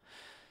material.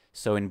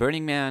 So in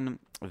Burning Man,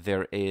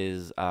 there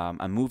is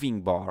a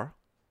moving bar.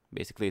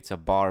 Basically, it's a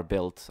bar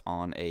built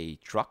on a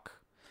truck.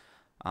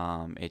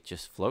 It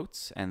just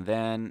floats, and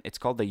then it's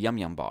called the Yum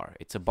Yum Bar.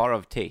 It's a bar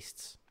of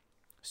tastes.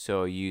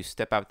 So you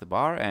step out the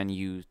bar and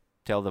you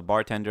tell the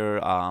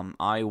bartender,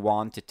 I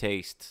want to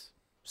taste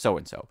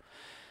so-and-so.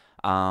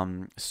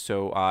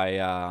 So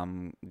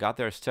I got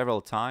there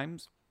several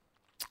times.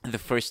 The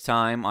first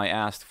time I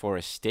asked for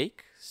a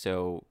steak,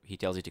 so he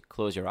tells you to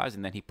close your eyes,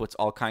 and then he puts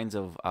all kinds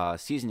of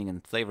seasoning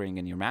and flavoring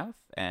in your mouth,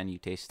 and you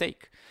taste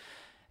steak.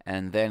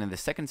 And then the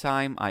second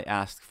time I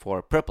asked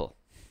for purple,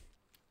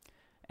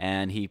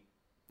 and he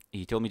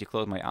told me to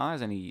close my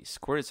eyes, and he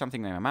squirted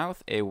something in my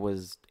mouth. It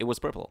was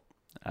purple.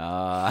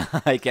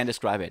 I can't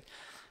describe it.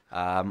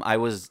 I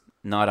was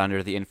not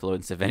under the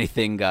influence of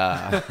anything.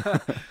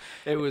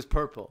 It was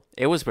purple.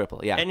 It was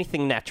purple. Yeah.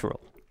 Anything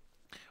natural.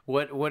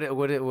 Do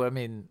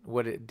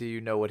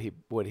you know what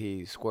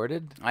he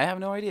squirted? I have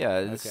no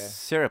idea. It's Okay.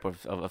 syrup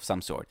of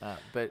some sort.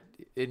 But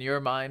in your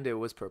mind, it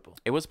was purple.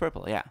 It was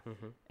purple. Yeah.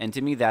 And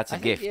to me, that's a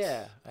gift.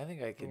 I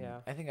think I can. Yeah.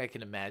 I think I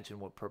can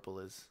imagine what purple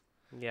is.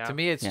 Yeah. To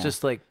me, it's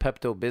just like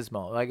Pepto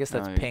Bismol. I guess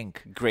that's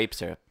pink. Grape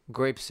syrup.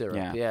 Grape syrup.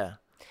 Yeah. Yeah.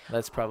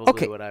 That's probably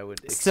Okay, what I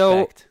would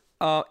so- expect.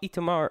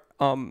 Itamar,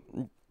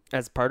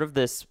 as part of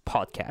this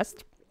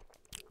podcast,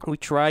 we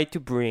try to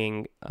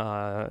bring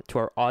to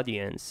our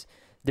audience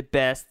the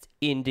best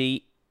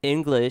indie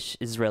English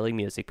Israeli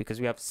music because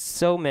we have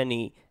so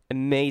many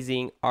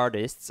amazing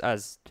artists,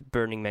 as the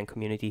Burning Man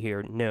community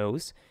here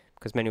knows,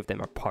 because many of them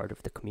are part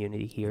of the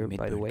community here,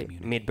 by the Midburn way.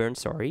 community. Midburn,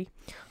 sorry.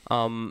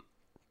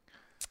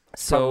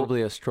 So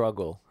Probably a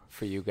struggle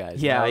for you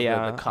guys. Yeah, no?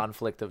 yeah. The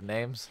conflict of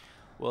names.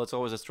 Well, it's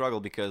always a struggle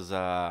because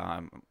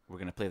we're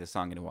gonna play the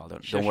song in a while.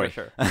 Don't Sure, worry.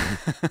 sure.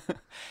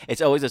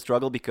 It's always a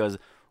struggle because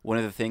one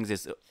of the things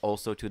is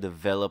also to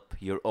develop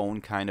your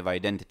own kind of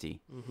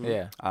identity, Mhm.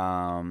 Yeah,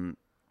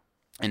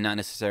 and not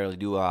necessarily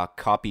do a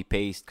copy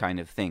paste kind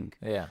of thing.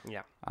 yeah.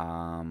 Yeah.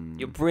 Um,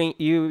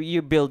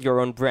 You build your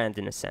own brand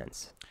in a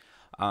sense.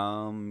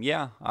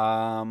 yeah.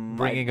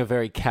 Bringing a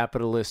very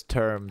capitalist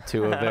term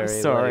to a I'm very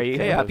sorry.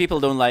 like, Yeah, people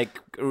don't like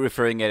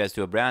referring it as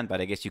to a brand, but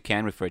I guess you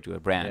can refer to a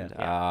brand.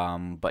 Yeah.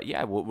 But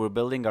yeah, we're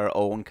building our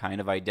own kind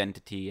of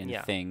identity and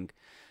Yeah. thing.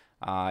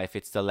 If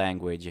it's the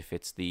language, if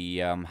it's the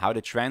how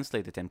to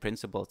translate it and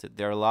principles,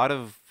 there are a lot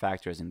of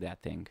factors in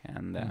that thing,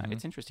 and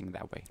it's interesting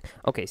that way.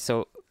 Okay,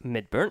 so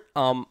Midburn.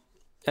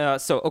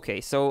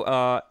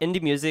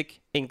 Indie music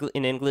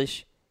in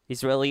English,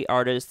 Israeli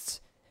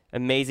artists,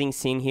 amazing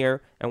scene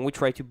here, and we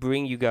try to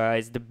bring you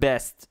guys the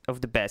best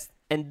of the best.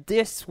 And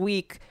this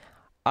week,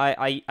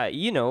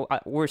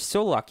 we're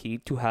so lucky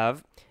to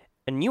have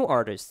a new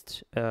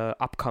artist,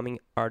 upcoming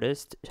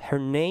artist. Her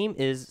name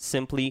is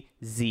simply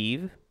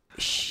Ziv.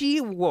 She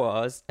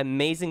was,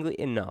 amazingly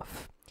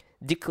enough,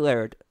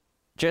 declared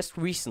just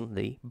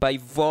recently by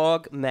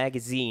Vogue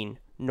magazine,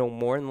 no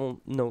more,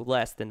 no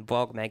less than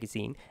Vogue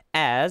magazine,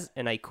 as,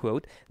 and I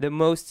quote, the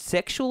most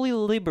sexually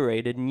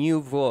liberated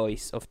new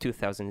voice of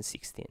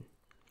 2016.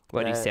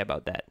 What do you say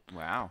about that?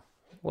 Wow.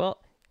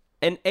 Well,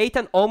 and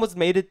Eitan almost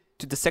made it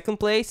to the second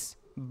place,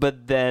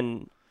 but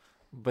then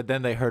But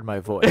then they heard my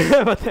voice.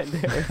 but then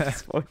there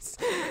is voice.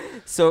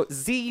 So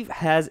Ziv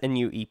has a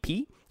new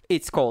EP.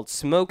 It's called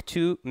Smoke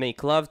To,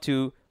 Make Love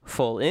To,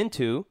 Fall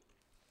Into.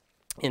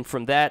 And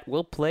from that,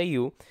 we'll play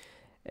you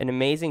an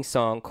amazing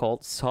song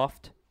called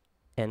Soft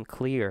and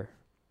Clear.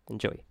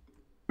 Enjoy.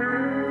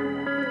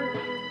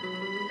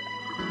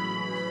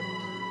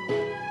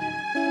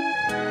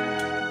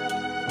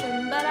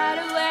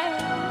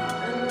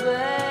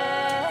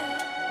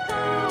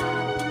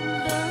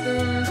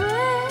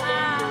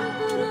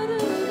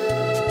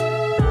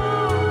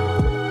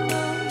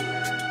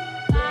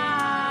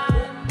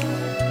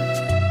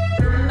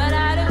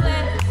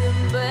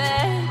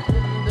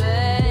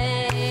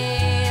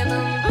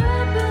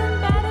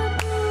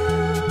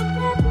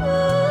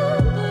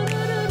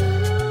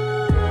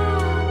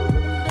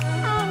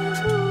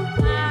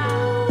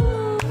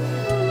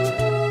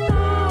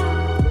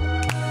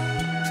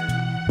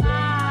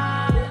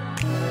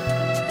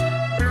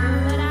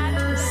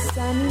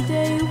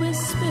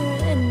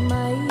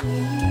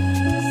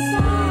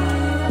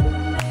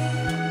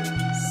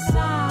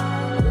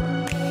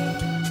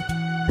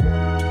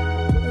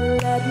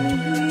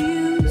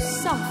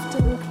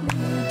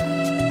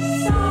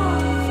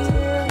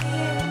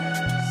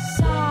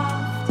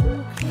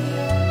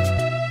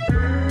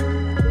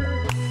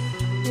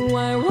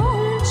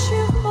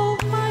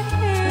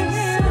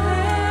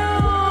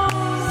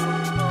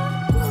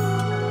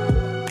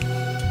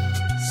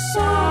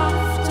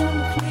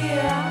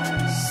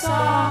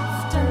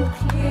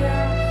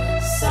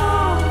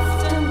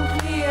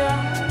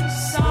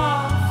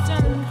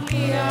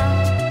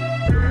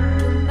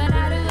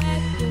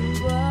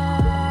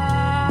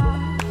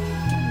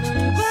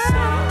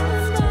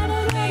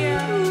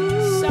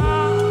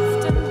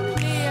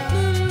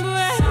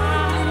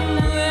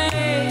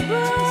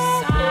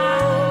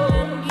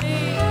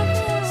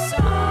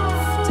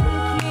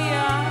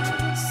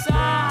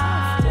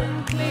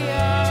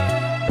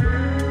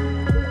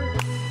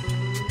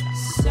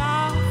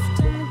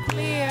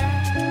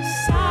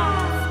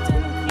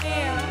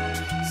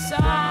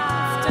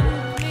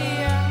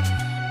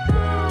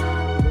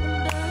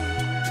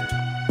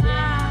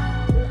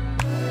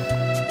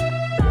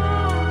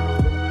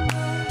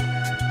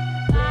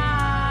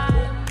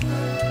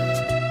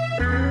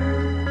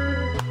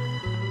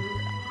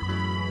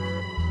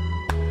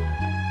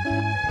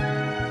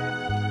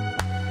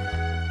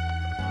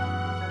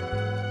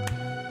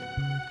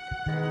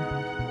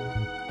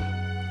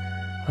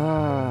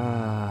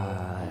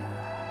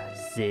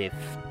 Ziv,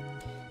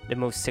 the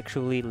most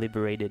sexually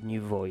liberated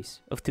new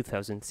voice of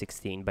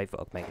 2016 by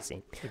Vogue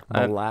magazine.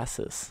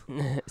 Molasses.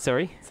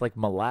 Sorry? It's like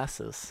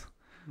molasses.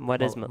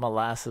 What is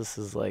molasses?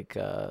 Is like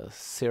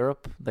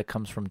syrup that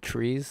comes from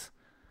trees.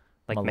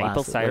 like maple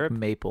Molasses, syrup? Like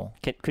maple.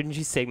 Couldn't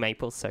you say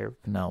maple syrup?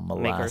 No,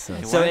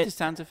 molasses. You So want it it- to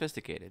sound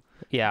sophisticated.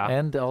 Yeah.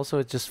 And also,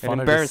 it's just It funner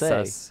to embarrasses say.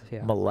 us.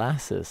 Yeah.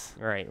 Molasses.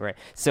 Right.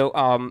 So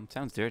It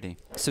sounds dirty.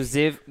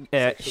 Ziv,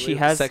 she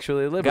has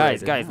sexually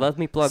liberated. guys. Let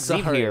me plug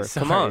Ziv here.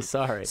 Come on.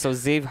 Sorry. So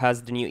Ziv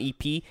has the new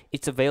EP.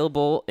 It's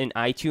available in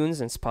iTunes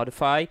and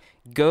Spotify.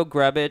 Go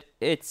grab it.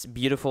 It's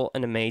beautiful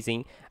and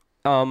amazing.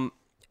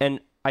 And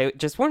I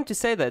just wanted to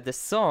say that the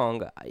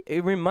song,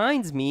 it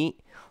reminds me,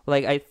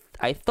 like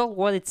I thought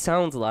what it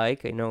sounds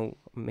like. I know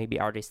maybe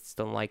artists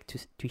don't like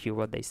to hear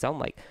what they sound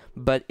like,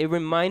 but it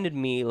reminded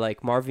me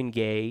like Marvin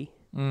Gaye.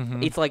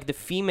 Mm-hmm. It's like the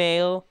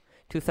female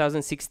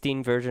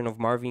 2016 version of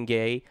Marvin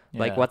Gaye,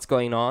 like Yeah. What's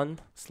Going On.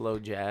 Slow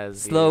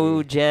jazz.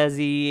 Slow,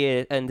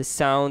 jazzy, and the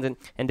sound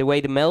and the way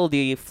the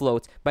melody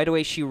floats. By the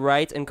way, she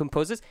writes and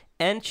composes,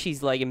 and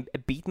she's like a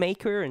beat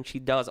maker, and she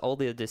does all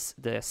the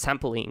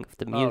sampling of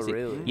the music. Oh,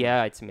 really?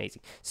 Yeah, it's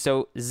amazing.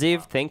 So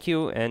Ziv, thank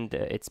you, and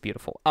it's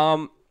beautiful.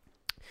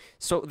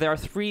 So there are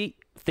 3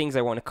 things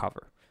I want to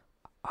cover: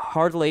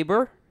 hard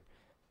labor,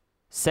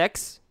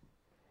 sex,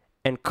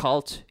 and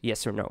cult.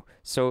 Yes or no?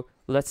 So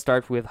let's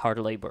start with hard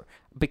labor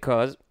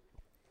because.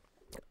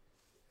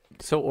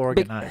 So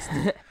organized.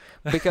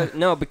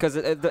 Because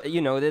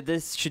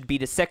this should be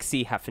the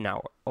sexy half an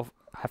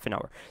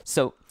hour.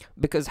 So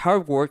because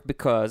hard work,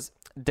 because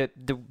the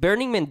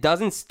Burning Man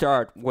doesn't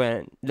start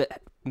when the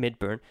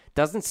Midburn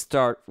doesn't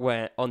start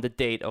when on the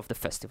date of the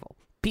festival.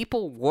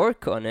 People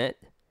work on it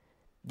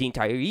the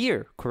entire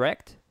year,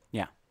 correct?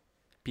 Yeah.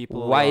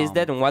 People. Why is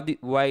that, and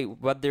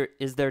what there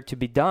is there to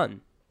be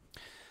done?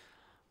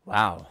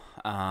 Wow.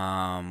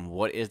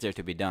 What is there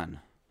to be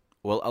done?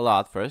 Well, a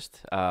lot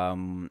first.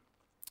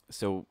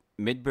 So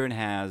Midburn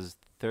has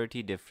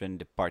 30 different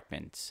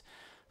departments,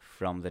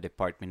 from the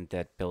department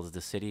that builds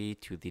the city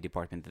to the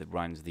department that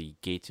runs the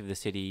gates of the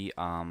city.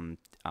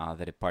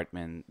 The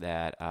department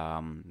that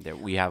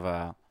we have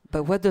a.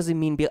 But what does it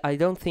mean? I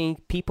don't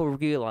think people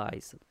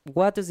realize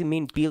what does it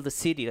mean build a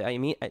city. I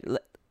mean,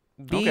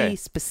 Okay.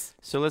 specific.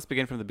 So let's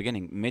begin from the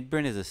beginning.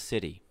 Midburn is a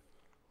city.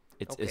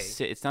 It's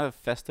Okay. it's not a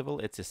festival.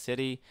 It's a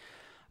city,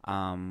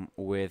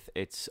 with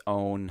its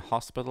own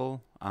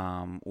hospital,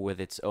 with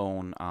its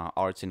own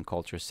arts and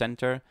culture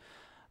center,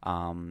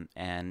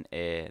 and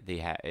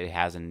it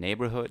has a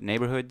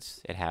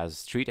neighborhoods. It has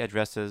street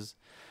addresses,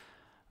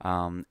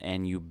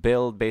 and you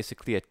build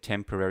basically a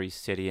temporary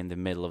city in the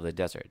middle of the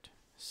desert.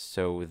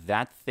 So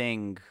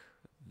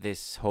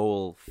this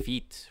whole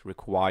feat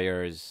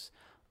requires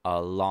a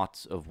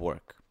lot of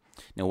work.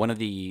 Now, one of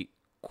the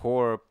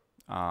core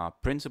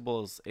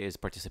principles is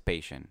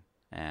participation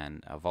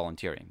and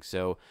volunteering.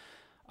 So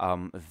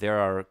there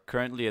are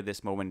currently at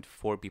this moment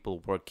 4 people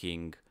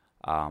working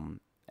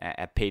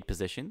at paid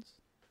positions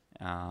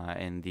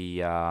in the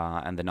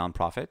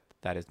nonprofit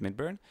that is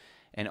Midburn,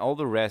 and all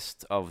the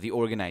rest of the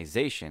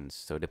organizations,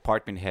 so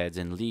department heads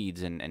and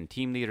leads and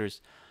team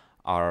leaders,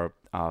 are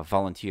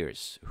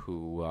volunteers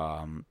who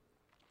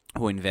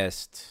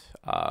invest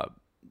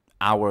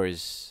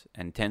hours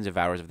and tens of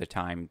hours of the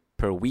time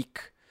per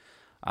week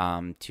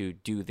to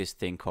do this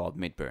thing called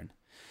Midburn.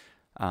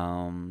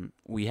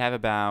 We have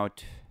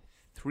about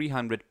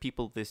 300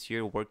 people this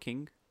year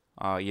working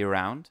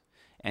year-round,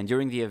 and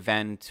during the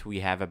event we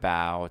have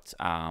about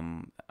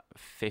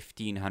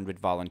 1,500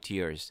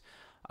 volunteers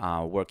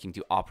working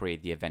to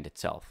operate the event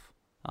itself.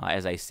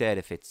 As I said,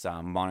 if it's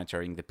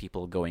monitoring the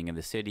people going in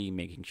the city,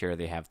 making sure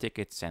they have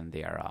tickets and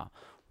they are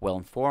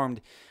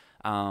well-informed.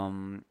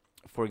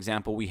 For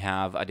example, we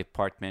have a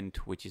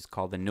department which is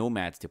called the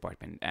Nomads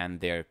Department, and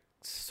they're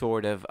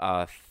sort of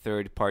a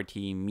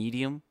third-party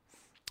medium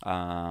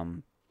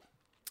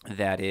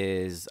that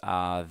is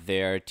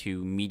there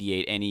to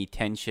mediate any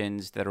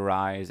tensions that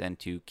arise and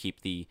to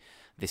keep the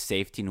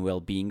safety and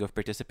well-being of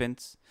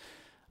participants.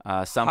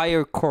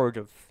 Higher court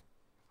of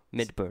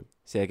Midburn,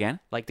 Say again?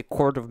 like the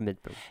court of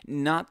Midburn.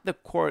 Not the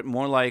court,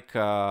 more like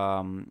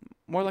a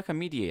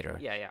mediator.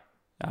 Yeah.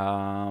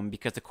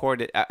 Because a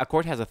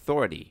court has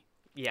authority.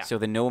 Yeah. So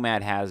the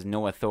nomad has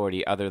no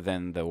authority other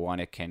than the one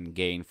it can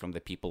gain from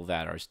the people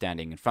that are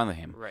standing in front of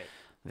him, Right.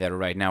 that are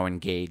right now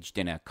engaged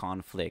in a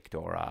conflict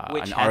or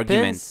Which an happens.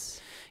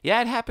 argument.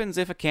 Yeah, it happens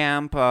if a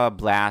camp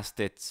blasts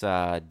its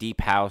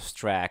deep house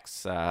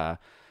tracks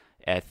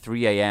at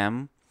 3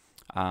 a.m.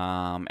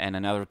 And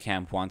another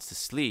camp wants to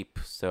sleep,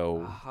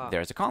 so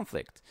there's a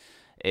conflict.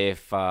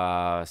 If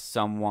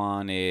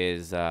someone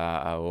is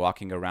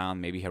walking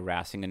around, maybe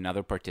harassing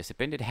another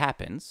participant, it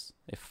happens.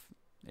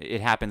 It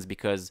happens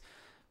because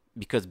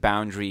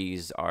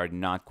boundaries are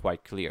not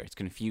quite clear. It's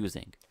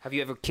confusing. Have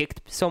you ever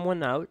kicked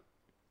someone out?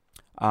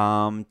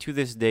 To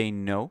this day,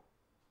 no.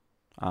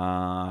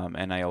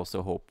 And I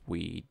also hope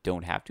we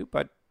don't have to.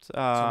 But So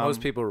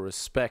most people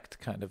respect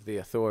kind of the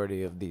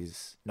authority of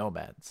these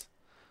nomads.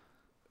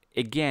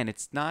 again,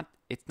 it's not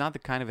the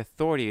kind of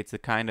authority. It's the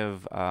kind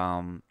of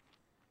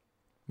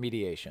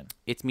Mediation.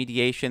 it's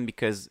mediation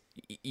because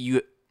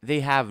they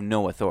have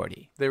no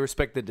authority. They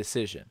respect the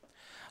decision.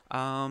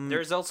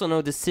 There's also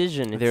no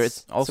decision. There It's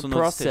is also a no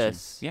process.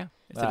 decision. Yeah,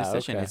 it's a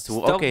decision. okay. It's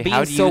Stop okay. being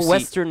How do you so see?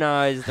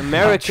 westernized,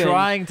 American. I'm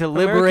trying to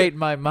liberate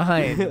my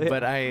mind,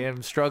 but I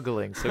am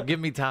struggling. So give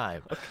me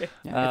time.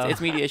 Yeah,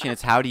 it's mediation.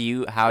 It's how do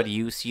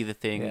you see the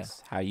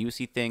things, how you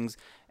see things,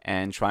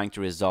 and trying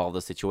to resolve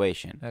the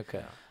situation.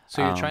 Okay.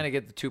 So you're trying to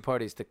get the two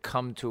parties to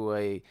come to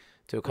a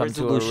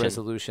Resolution.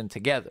 resolution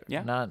together.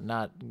 Yeah.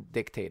 Not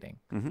dictating.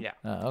 Mhm. Yeah.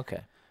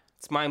 Okay.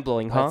 It's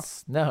mind-blowing, huh?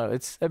 No,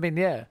 it's. I mean,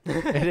 yeah,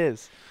 it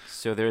is.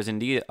 So there's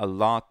indeed a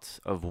lot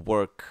of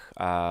work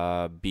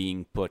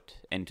being put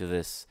into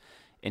this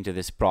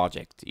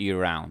project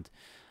year round.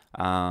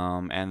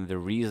 And the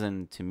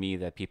reason to me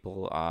that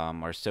people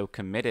are so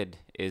committed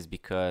is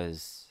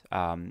because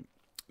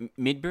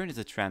Midburn is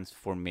a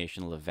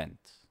transformational event.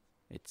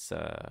 It's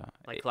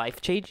Like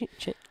life-changing?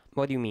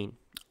 What do you mean?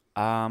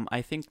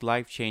 I think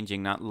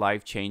life-changing, not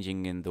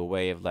life-changing in the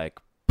way of like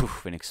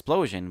poof, an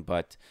explosion,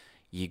 but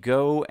you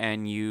go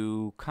and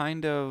you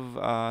kind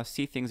of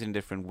see things in a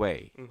different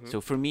way. Mm-hmm.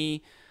 So for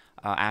me,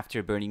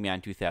 after Burning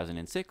Man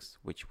 2006,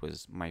 which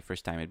was my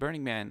first time at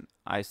Burning Man,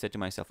 I said to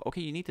myself,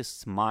 okay, you need to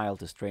smile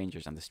to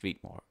strangers on the street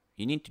more.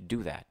 You need to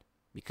do that.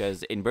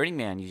 Because in Burning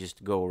Man, you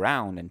just go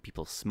around and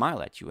people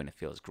smile at you and it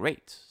feels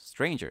great.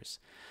 Strangers.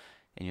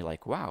 And you're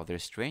like, wow, they're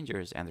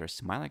strangers and they're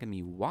smiling at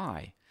me.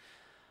 Why?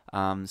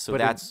 So But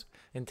that's...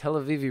 in Tel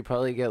Aviv, you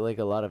probably get like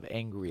a lot of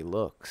angry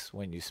looks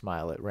when you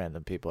smile at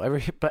random people.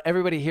 But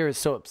everybody here is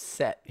so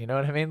upset. You know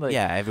what I mean? Like,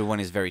 yeah, everyone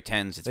is very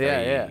tense. It's Yeah,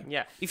 very... yeah.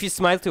 Yeah. If you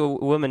smile to a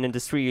woman in the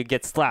street, you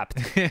get slapped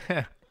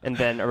and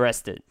then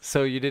arrested.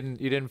 So you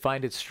didn't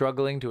find it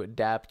struggling to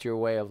adapt your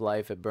way of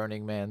life at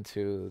Burning Man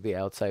to the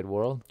outside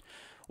world?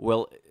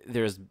 Well,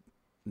 there's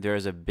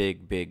a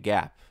big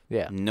gap.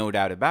 Yeah. No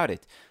doubt about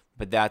it.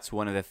 But that's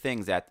one of the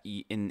things that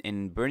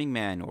in Burning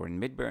Man or in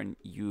Midburn,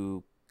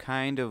 you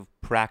kind of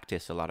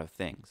practice a lot of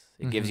things.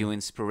 It gives you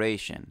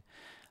inspiration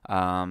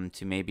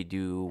to maybe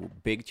do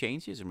big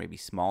changes or maybe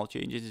small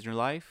changes in your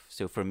life.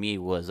 So for me,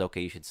 it was,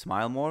 okay, you should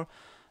smile more.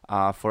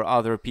 For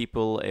other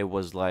people, it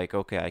was like,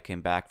 okay, I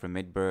came back from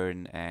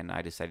Midburn and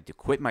I decided to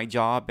quit my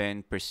job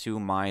and pursue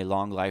my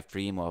long life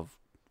dream of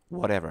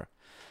whatever.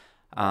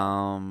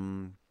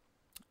 When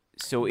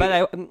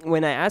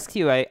I asked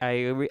you,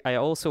 I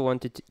also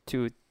wanted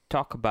to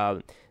talk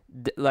about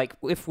like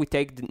if we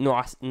take the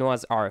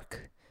Noah's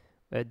Ark,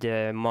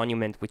 the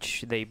monument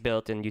which they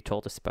built and you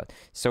told us about.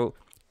 So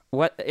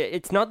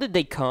it's not that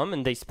they come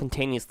and they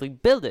spontaneously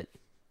build it,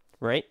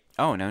 right?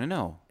 Oh,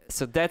 no.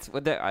 So that's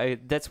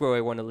where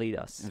I want to lead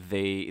us.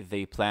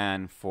 They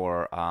plan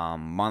for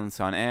months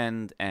on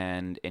end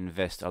and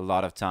invest a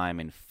lot of time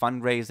in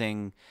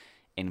fundraising,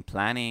 in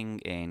planning,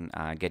 in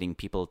getting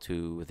people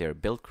to their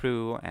build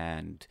crew,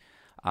 and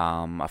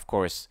of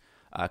course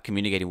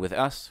communicating with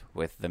us,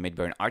 with the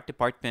Midburn Art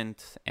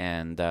Department,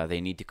 and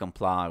they need to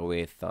comply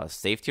with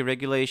safety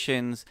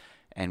regulations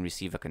and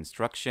receive a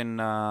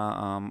construction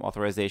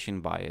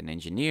authorization by an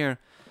engineer.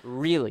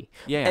 Really?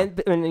 Yeah. And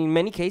in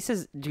many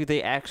cases, do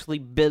they actually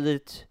build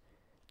it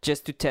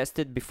just to test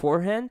it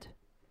beforehand?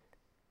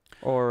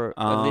 Or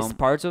at least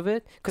parts of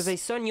it? Because I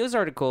saw a news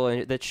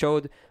article that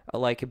showed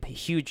like a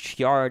huge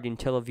yard in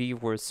Tel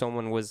Aviv where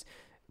someone was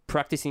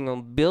practicing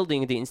on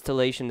building the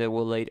installation that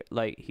will later,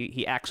 like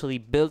he actually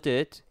built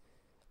it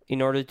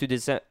in order to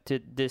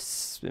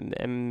disassemble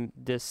it and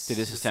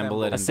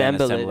then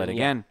assemble it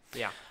again.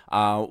 Yeah.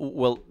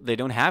 Well, they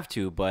don't have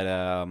to, but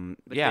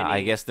yeah,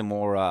 I guess the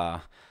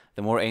more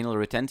anal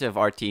retentive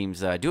art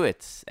teams do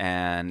it,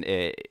 and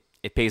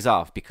it pays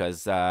off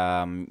because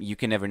you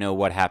can never know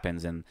what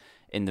happens in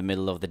the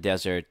middle of the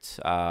desert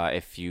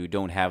if you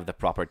don't have the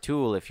proper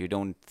tool, if you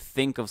don't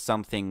think of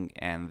something,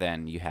 and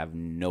then you have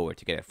nowhere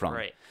to get it from.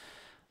 Right.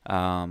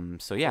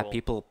 So yeah, Cool.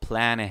 people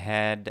plan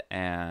ahead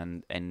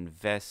and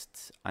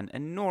invest an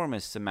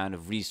enormous amount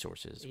of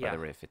resources, Yeah.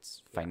 whether if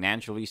it's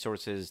financial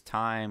resources,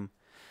 time,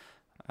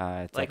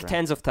 Like etc.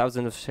 tens of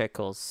thousands of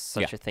shekels,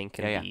 such Yeah. a thing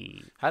can Yeah, yeah.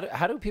 be.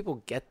 How do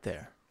people get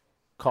there?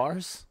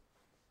 Cars,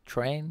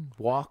 train,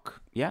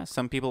 walk. Yeah,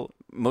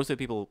 most of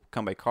the people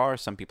come by car.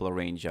 Some people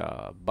arrange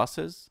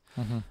buses.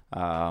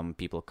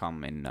 People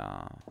come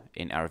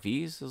in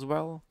RVs as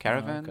well,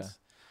 caravans. okay.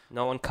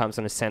 No one comes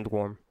on a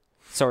sandworm.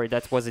 Sorry,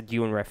 that was a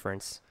Dune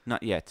reference.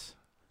 Not yet.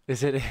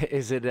 Is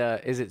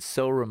it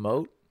so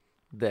remote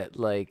that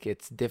like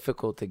it's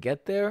difficult to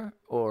get there?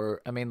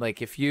 Or I mean, like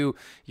if you're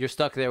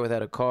stuck there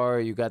without a car,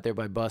 you got there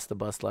by bus, the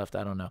bus left,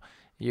 I don't know.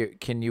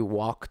 Can you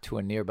walk to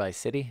a nearby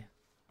city?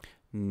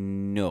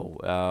 No.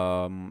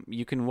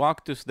 You can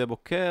walk to Sde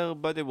Boker,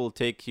 but it will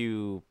take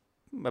you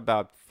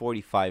about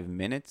 45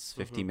 minutes,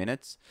 50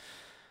 minutes.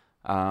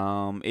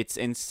 It's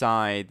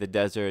inside the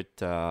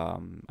desert,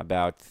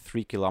 about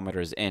 3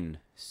 kilometers in.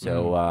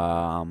 So,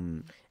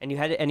 And you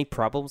had any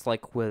problems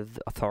like with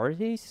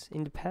authorities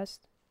in the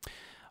past?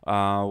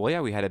 well,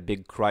 yeah, we had a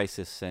big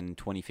crisis in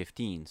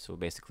 2015. So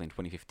basically in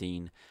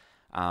 2015,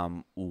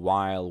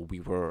 while we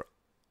were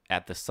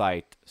at the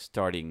site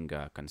starting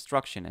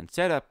construction and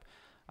setup,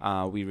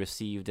 we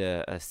received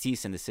a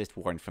cease and desist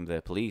warrant from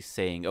the police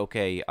saying,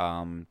 okay,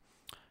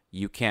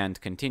 you can't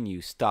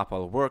continue, stop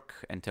all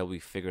work until we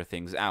figure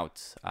things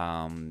out.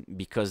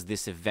 Because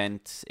this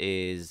event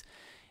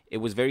it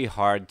was very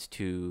hard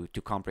to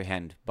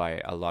comprehend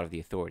by a lot of the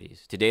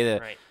authorities. Today,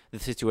 the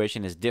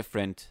situation is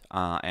different,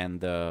 and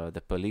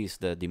the police,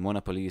 the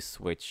Dimona police,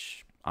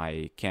 which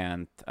I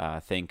can't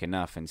thank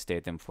enough and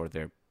state them for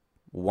their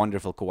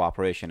wonderful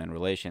cooperation and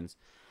relations.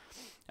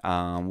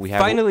 We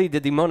have Finally,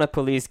 the Dimona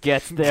police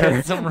gets there.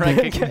 Get some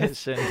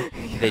recognition.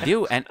 They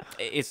do, and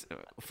it's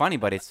funny,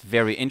 but it's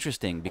very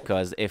interesting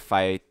because if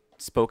I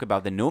spoke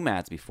about the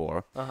nomads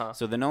before,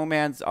 so the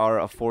nomads are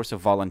a force of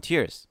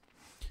volunteers.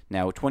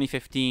 Now,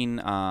 2015,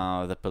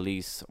 the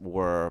police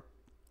were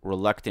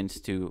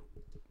reluctant to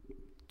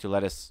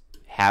let us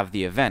have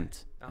the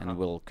event, and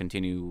we'll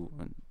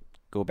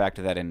go back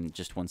to that in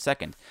just 1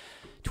 second.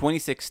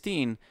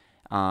 2016.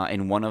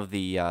 In one of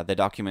the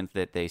documents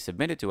that they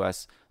submitted to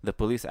us, the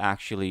police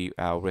actually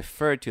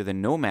referred to the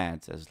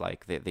nomads as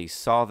like they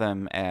saw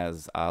them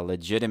as a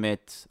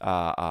legitimate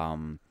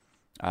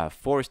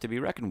force to be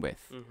reckoned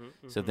with.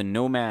 So the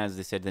nomads,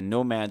 they said the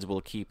nomads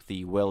will keep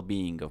the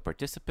well-being of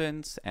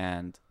participants,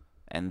 and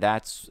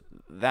that's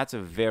a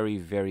very,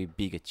 very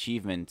big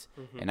achievement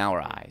in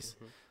our eyes,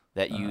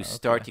 that you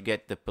start to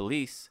get the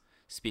police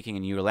speaking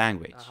in your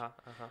language.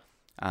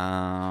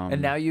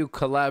 And now you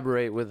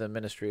collaborate with the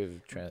Ministry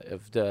of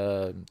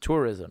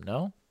Tourism,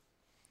 no?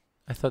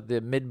 I thought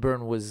the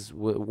Midburn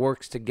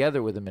works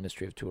together with the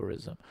Ministry of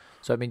Tourism.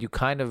 So I mean, you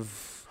kind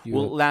of.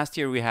 Well, last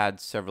year we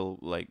had several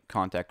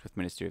contact with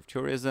Ministry of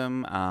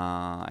Tourism,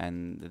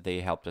 and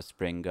they helped us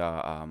bring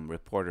foreign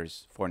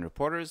reporters.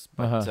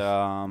 But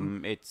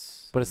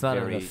it's. But it's not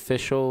an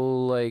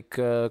official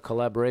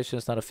collaboration.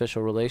 It's not an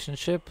official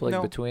relationship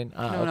between.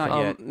 No,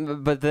 not yet.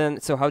 But then,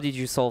 so how did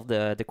you solve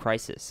the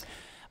crisis?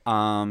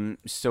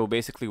 So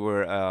basically,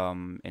 we're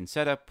in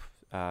setup,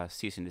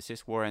 cease and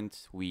desist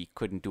warrant. We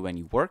couldn't do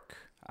any work,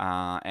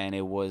 and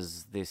it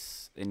was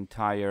this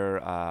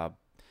entire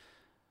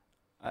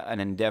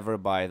an endeavor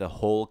by the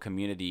whole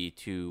community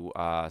to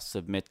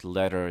submit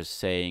letters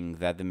saying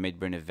that the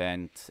Midburn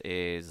event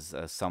is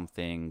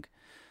something.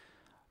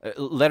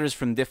 Letters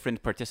from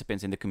different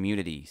participants in the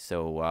community,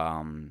 so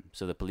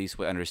the police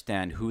will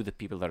understand who the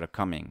people that are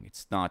coming.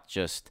 It's not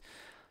just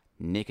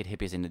naked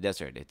hippies in the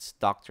desert. It's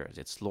doctors,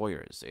 it's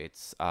lawyers,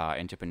 it's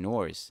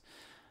entrepreneurs,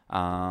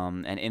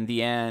 and in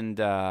the end,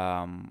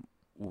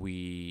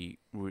 we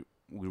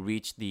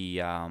reached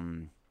the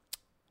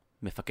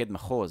Mefaked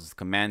Machoz,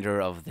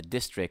 commander of the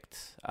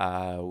district,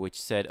 which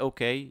said,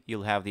 okay,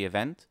 you'll have the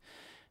event,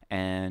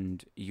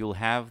 and you'll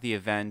have the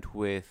event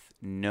with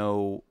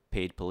no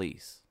paid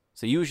police.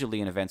 So usually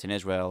in events in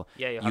Israel,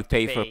 you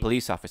pay for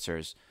police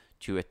officers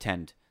to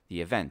attend the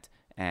event.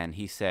 And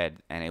he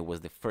said, and it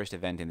was the first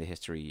event in the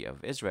history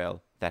of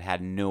Israel that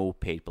had no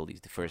paid police,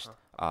 the first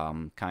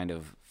kind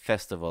of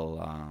festival,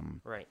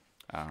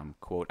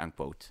 quote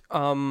unquote.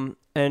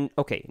 And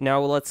okay, now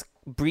let's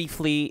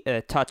briefly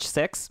touch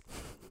sex.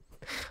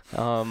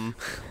 You're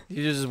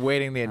just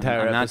waiting the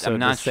entire episode. I'm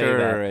not to say sure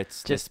that.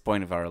 it's just the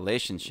point of our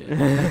relationship.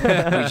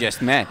 We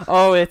just met.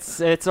 Oh,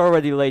 it's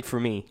already late for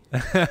me.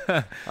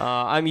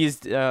 I'm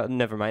used.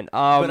 Never mind.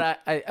 But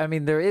I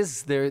mean,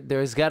 there's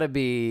got to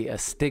be a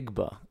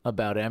stigma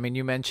about it. I mean,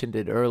 you mentioned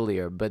it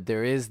earlier, but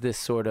there is this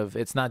sort of.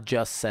 It's not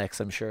just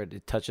sex. I'm sure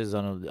it touches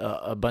on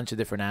a bunch of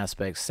different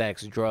aspects: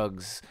 sex,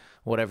 drugs,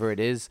 whatever it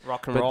is.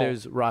 Rock and roll.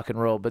 There's rock and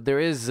roll, but there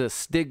is a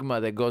stigma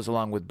that goes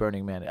along with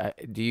Burning Man. Are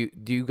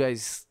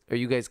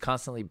you guys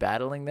constantly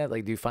battling that?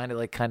 Like, do you find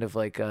it kind of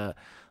like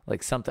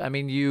something? I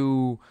mean,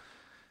 you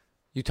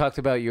talked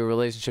about your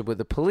relationship with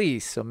the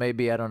police, so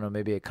maybe I don't know.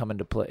 Maybe it came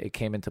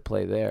into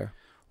play there.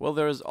 Well,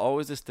 there's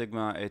always a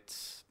stigma.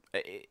 It's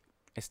a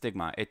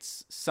stigma.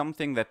 It's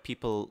something that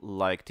people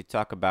like to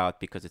talk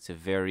about because it's a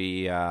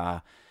very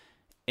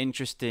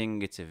interesting.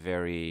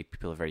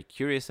 People are very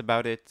curious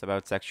about it,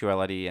 about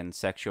sexuality, and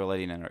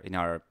sexuality in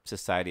our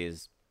society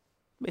is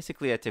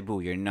basically a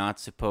taboo. You're not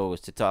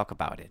supposed to talk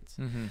about it.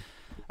 Mm-hmm.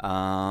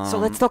 So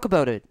let's talk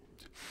about it.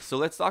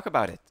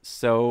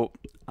 So,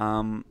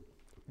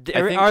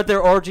 are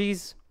there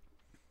orgies?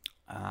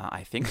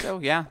 I think so.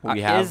 Yeah,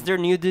 Is there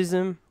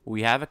nudism?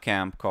 We have a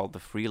camp called the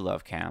Free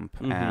Love Camp,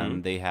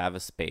 and they have a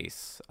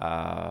space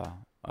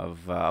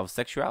of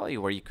sexuality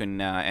where you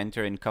can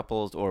enter in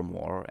couples or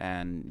more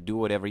and do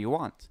whatever you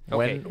want.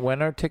 Okay.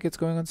 When are tickets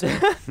going on sale?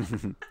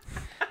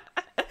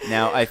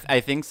 Now, I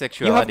think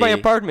sexuality. You have my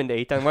apartment,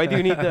 Eitan. Why do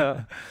you need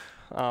the?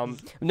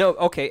 No.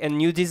 Okay. And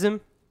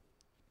nudism.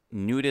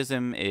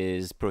 Nudism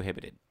is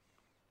prohibited.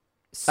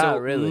 So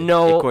really?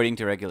 No. According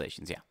to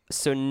regulations, yeah.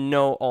 So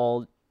no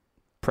all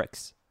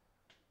pricks.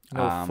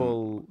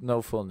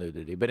 No full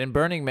nudity. But in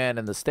Burning Man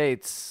in the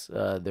States,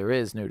 there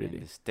is nudity.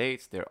 In the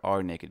States, there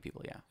are naked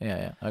people, yeah.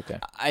 Yeah, okay.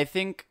 I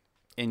think,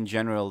 in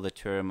general, the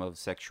term of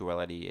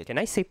sexuality... Can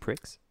I say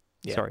pricks?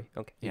 Yeah. Sorry,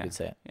 okay. You could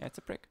say it. Yeah, it's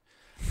a prick.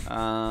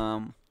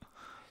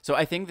 So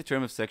I think the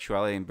term of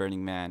sexuality in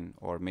Burning Man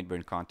or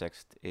Midburn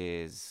context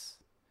is...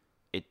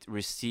 It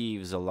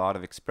receives a lot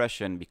of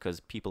expression because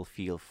people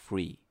feel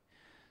free.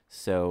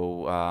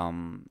 So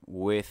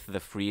with the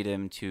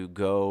freedom to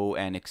go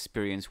and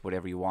experience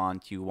whatever you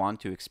want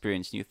to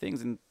experience new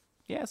things. And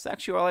yeah,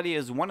 sexuality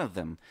is one of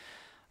them.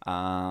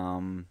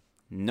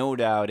 No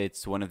doubt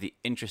it's one of the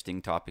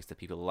interesting topics that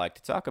people like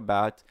to talk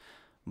about.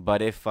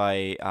 But if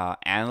I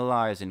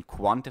analyze and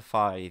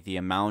quantify the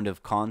amount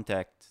of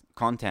content,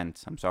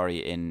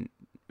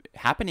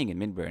 happening in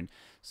Midburn,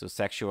 so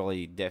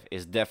sexuality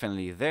is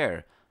definitely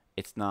there.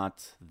 it's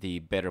not the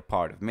better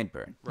part of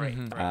Midburn. Right.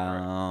 Mhm.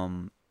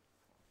 Right.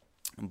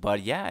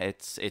 But yeah,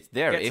 it's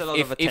there. Gets a lot of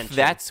If attention.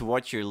 that's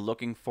what you're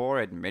looking for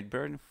at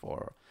Midburn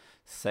for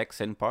sex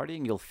and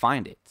partying, you'll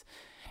find it.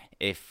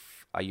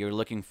 If you're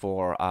looking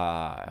for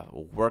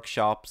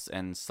workshops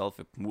and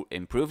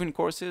self-improvement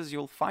courses,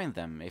 you'll find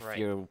them. If Right.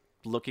 you're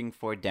looking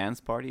for dance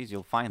parties,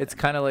 you'll find It's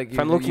them. kind of like If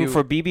I'm looking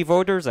for BB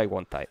voters, I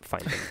won't find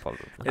them.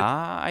 Probably.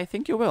 I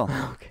think you will.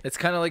 It's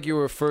kind of like you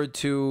referred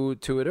to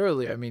it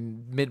earlier. I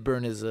mean,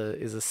 Midburn is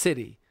a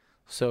city.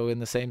 So in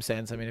the same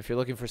sense, I mean, if you're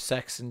looking for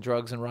sex and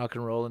drugs and rock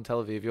and roll in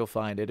Tel Aviv, you'll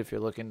find it. If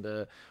you're looking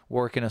to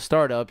work in a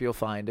startup, you'll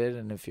find it.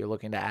 And if you're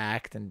looking to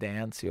act and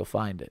dance, you'll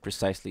find it.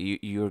 Precisely.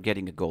 You're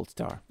getting a gold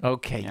star.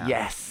 Okay, Yeah.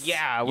 yes.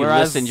 Yeah. You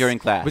Whereas, listen during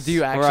class. But do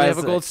you actually Whereas,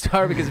 have a gold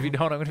star? Because if you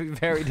don't, I'm going to be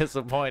very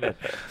disappointed.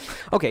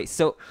 Okay,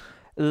 so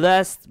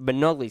last but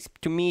not least,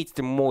 to me, it's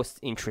the most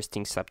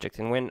interesting subject.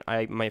 And when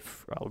our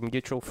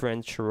mutual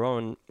friend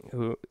Sharon,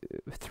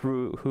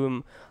 through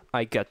whom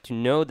I got to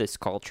know this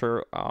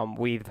culture,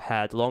 we've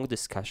had long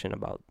discussions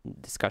about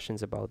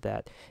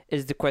that.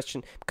 Is the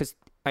question, because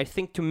I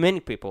think to many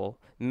people,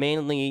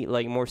 mainly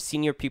like more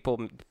senior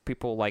people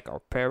like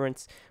our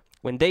parents,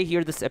 when they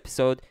hear this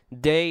episode,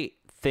 they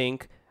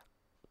think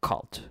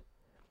cult.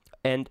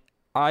 And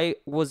I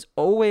was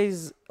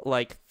always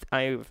like,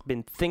 I've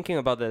been thinking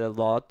about that a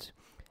lot.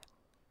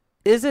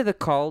 Is it a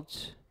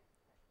cult?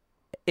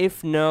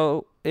 If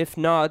not,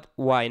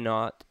 why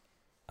not?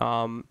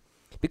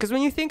 Because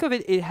when you think of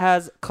it, it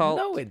has cult.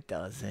 No, it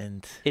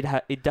doesn't.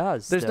 It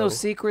does. There's no though.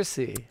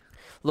 secrecy.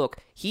 Look,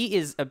 he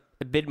is a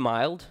bit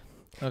mild,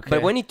 Okay.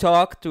 but when you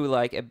talk to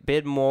like a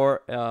bit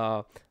more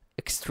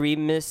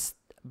extremist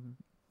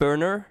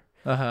burner,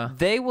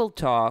 they will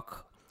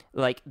talk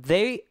like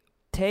they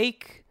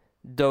take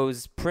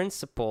those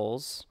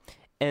principles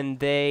and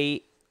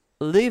they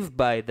live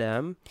by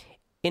them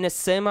in a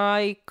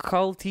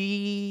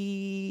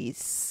semi-culty,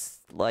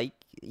 like,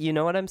 you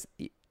know what I'm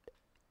saying?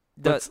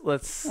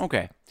 Let's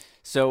Okay.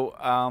 So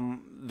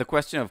the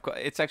question of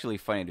it's actually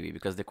funny to me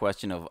because the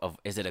question of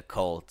is it a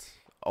cult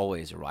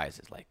always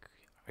arises. Like,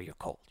 are you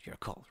a cult? You're a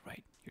cult,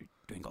 right? You're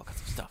doing all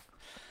kinds of stuff.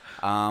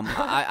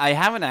 I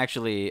haven't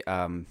actually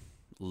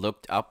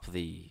looked up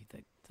the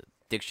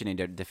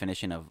dictionary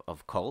definition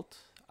of cult,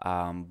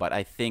 but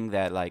I think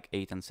that, like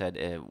Eitan said,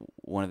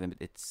 one of them,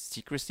 it's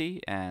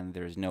secrecy, and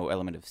there's no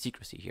element of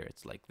secrecy here.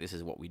 It's like, this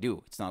is what we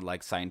do. It's not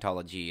like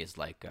Scientology is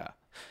like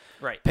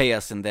right. pay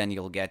us and then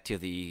you'll get to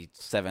the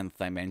seventh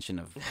dimension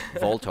of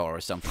Voltor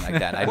or something like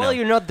that. I Well, know.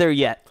 you're not there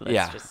yet.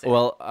 Let's just say.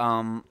 Well,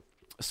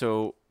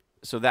 so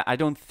that I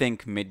don't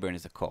think Midburn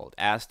is a cult.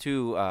 As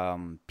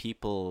to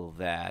people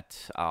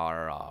that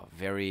are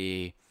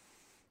very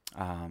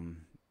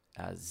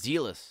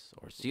zealous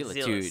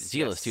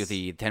to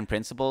the 10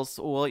 principles,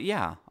 well,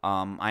 yeah,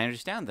 I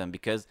understand them,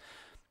 because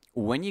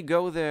when you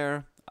go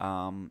there,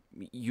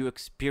 you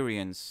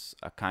experience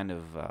a kind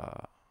of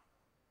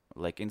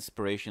like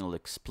inspirational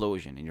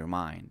explosion in your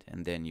mind,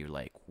 and then you're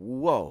like,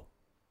 whoa,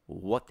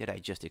 what did I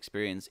just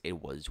experience?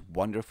 It was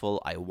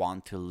wonderful. I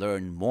want to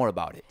learn more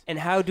about it. And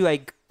how do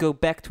I go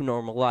back to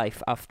normal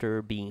life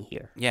after being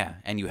here? Yeah,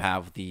 and you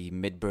have the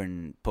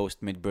Midburn,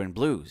 post-Midburn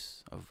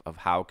blues of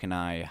how can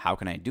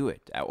I do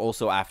it.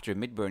 Also, after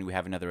Midburn, we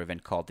have another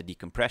event called the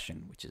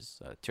decompression, which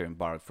is a term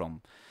borrowed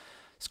from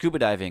scuba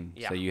diving.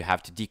 Yeah. So you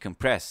have to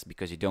decompress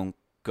because you don't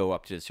go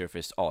up to the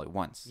surface all at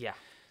once. Yeah.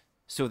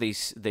 So they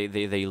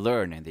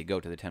learn and they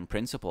go to the 10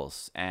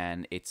 principles,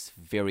 and it's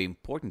very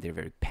important. They're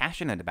very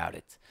passionate about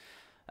it,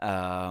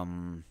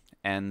 and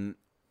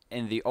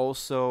they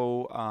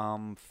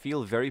also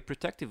feel very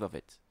protective of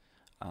it.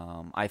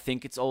 I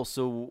think it's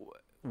also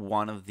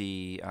one of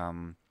the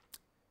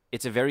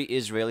it's a very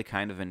Israeli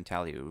kind of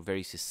mentality. We're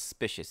very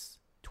suspicious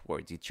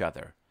towards each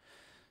other.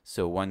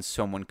 So when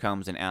someone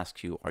comes and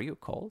asks you, "Are you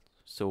cold?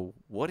 So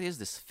what is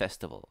this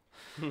festival?"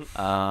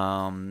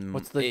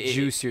 What's the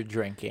juice you're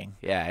drinking?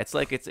 Yeah, it's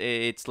like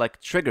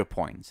trigger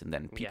points, and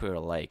then people are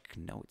like,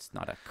 "No, it's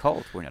not a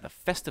cult. We're not a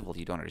festival.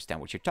 You don't understand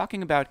what you're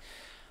talking about."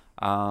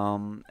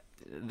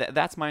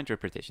 That's my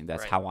interpretation.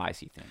 That's how I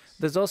see things.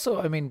 There's also,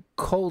 I mean,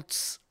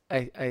 cults,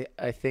 I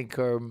think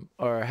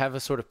are have a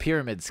sort of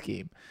pyramid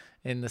scheme,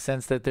 in the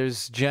sense that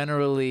there's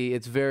generally,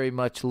 it's very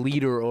much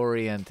leader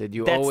oriented.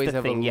 You That's always the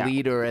have thing, a yeah.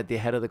 leader at the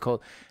head of the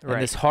cult. Right.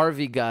 And this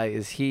Harvey guy,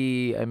 is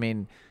he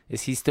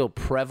still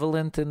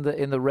prevalent in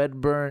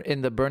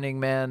the Burning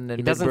Man and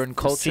He doesn't Midburn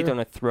culture? sit on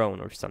a throne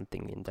or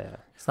something in the...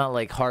 It's not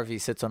like Harvey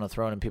sits on a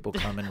throne and people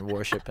come and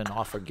worship and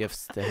offer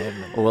gifts to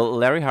him. Well,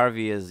 Larry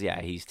Harvey is,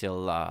 he's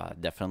still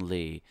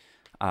definitely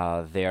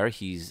there.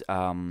 He's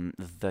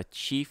the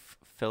chief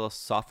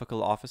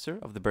philosophical officer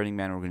of the Burning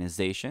Man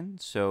organization.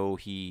 So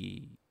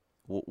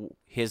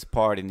his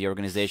part in the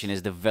organization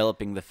is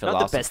developing the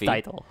philosophy. Not the best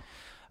title.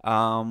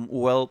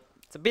 Well,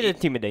 It's a bit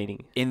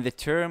intimidating. in the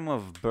term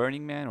of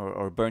Burning Man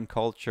or burn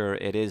culture,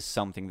 it is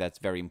something that's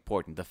very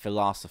important. The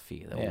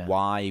philosophy,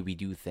 why we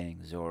do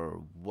things,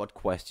 or what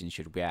questions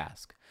should we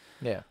ask.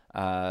 Yeah.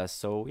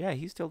 So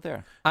he's still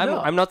there. No.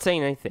 I'm not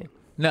saying anything.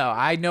 No,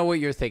 I know what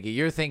you're thinking.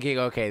 You're thinking,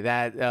 okay,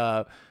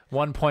 that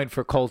 1 point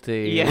for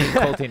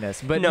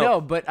cultiness. But No.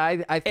 but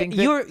I think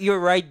that You're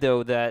right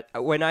though that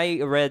when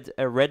I read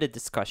a Reddit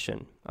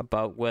discussion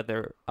about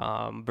whether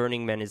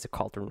Burning Man is a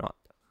cult or not,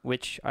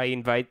 which I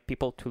invite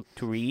people to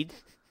read.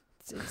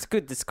 It's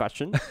good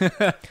discussion.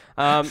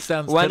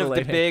 Sounds one of the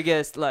titillating.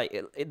 biggest,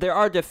 there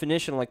are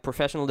definitions, like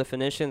professional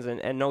definitions,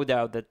 and no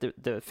doubt that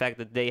the fact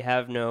that they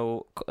have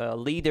no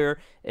leader,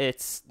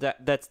 that's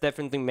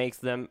definitely makes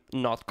them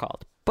not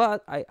cult.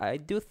 But I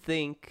do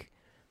think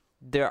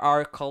there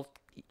are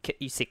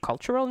you say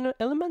cultural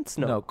elements?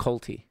 no,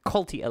 culty.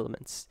 Culty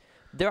elements.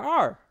 There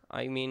are.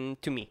 I mean,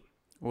 to me.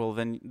 Well,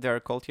 then there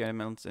are culty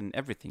elements in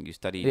everything. You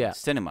study Yeah.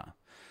 cinema.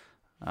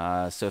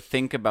 So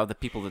think about the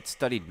people that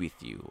studied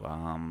with you,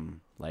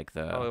 like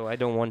I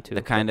don't want to.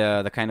 the kind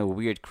of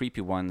weird,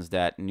 creepy ones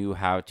that knew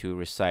how to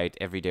recite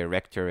every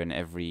director and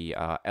every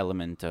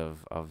element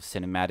of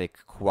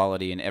cinematic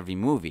quality in every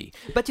movie.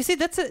 But you see,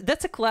 that's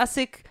a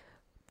classic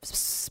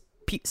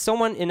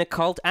someone in a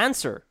cult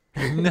answer.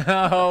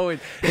 No,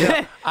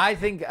 I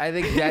think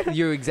that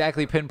you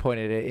exactly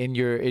pinpointed it in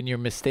your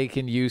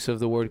mistaken use of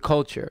the word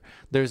culture.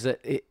 There's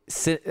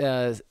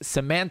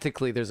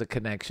semantically there's a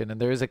connection,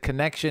 and there is a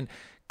connection.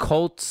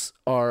 Cults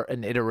are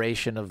an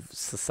iteration of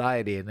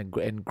society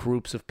and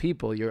groups of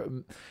people.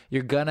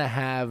 You're gonna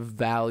have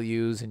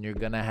values, and you're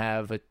gonna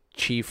have a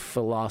chief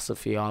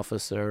philosophy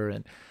officer,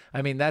 and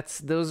I mean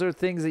those are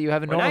things that you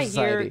have in When normal I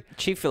society. hear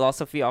chief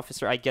philosophy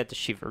officer, I get the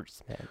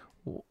shivers, man.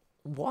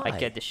 Why? I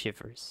get the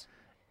shivers.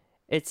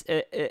 It's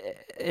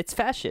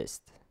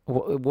fascist.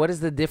 What is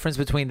the difference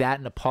between that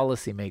and a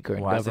policymaker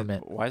in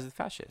government? Why is it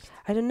fascist?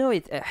 I don't know.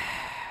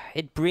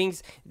 It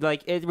brings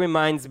it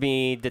reminds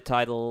me the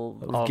title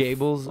Of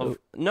Goebbels?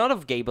 not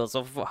of Goebbels,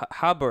 of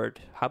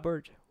Hubbard.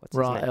 What's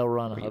his name?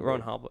 Ron Hubbard.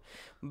 Ron Hubbard.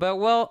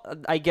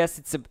 But I guess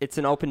it's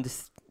an open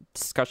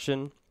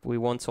discussion. We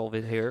won't solve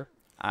it here.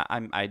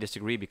 I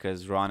disagree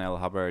because Ron L.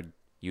 Hubbard,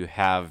 you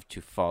have to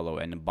follow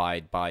and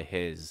abide by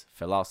his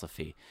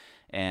philosophy,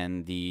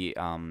 and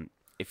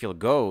if you'll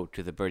go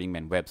to the Burning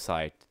Man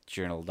website,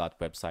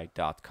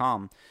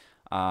 journal.website.com,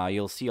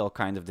 you'll see all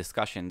kinds of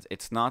discussions.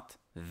 It's not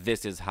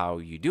this is how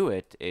you do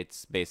it.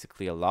 It's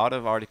basically a lot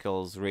of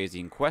articles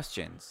raising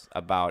questions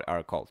about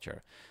our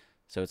culture.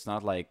 So it's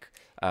not like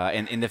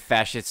in the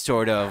fascist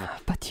sort of.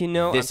 But this I'm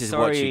is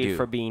what you sorry do.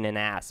 for being an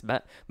ass.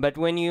 But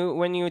when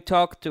you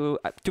talk to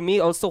me,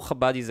 also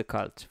Chabad is a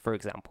cult, for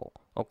example.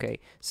 Okay,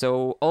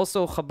 so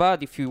also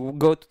Chabad, if you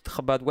go to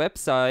Chabad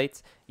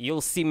website,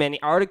 you'll see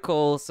many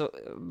articles.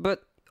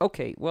 But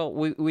okay,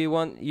 well,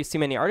 you see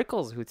many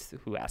articles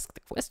who ask the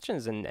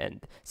questions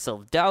and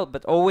self-doubt,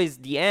 but always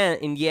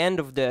in the end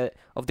of the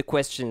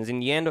questions, in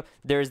the end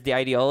there's the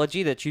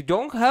ideology that you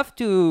don't have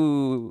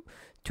to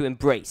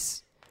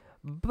embrace,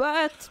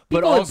 but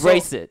people also,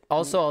 embrace it.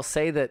 Also, I'll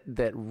say that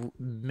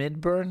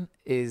Midburn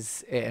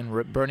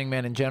and Burning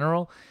Man in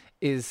general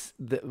is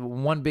the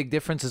one big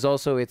difference is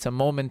also it's a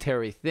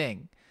momentary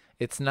thing.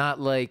 It's not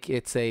like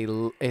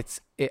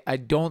I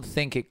don't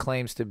think it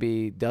claims to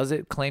be. Does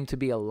it claim to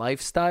be a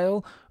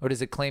lifestyle, or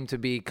does it claim to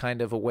be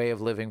kind of a way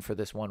of living for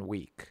this 1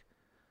 week?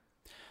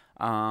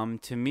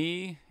 To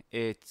me,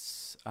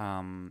 it's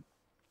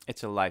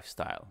a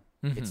lifestyle.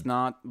 Mm-hmm. It's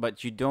not,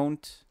 but you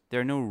don't. There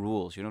are no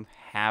rules. You don't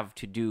have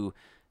to do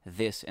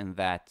this and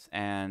that.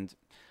 And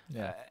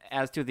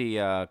as to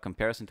the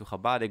comparison to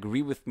Chabad,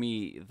 agree with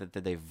me that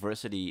the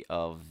diversity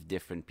of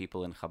different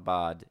people in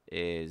Chabad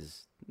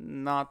is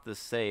not the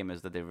same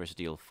as the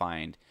diversity you'll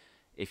find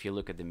if you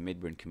look at the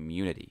Midburn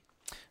community.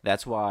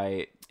 That's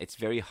why it's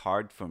very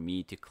hard for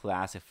me to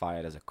classify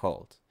it as a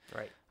cult.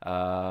 Right.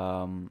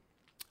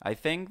 I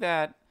think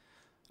that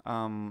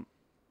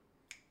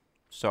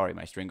sorry,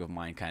 my string of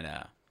mine kind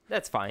of.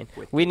 That's fine.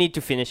 We need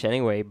to finish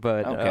anyway,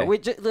 but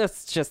Okay.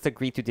 let's just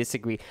agree to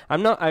disagree.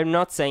 I'm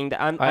not saying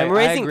that. I'm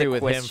raising I agree the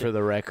with question. him for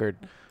the record.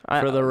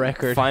 For the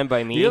record, fine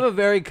by me. You have a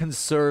very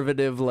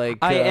conservative,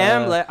 I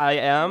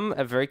am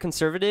a very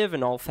conservative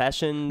and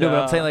old-fashioned. No,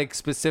 but I'm saying like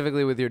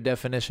specifically with your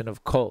definition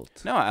of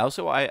cult. No,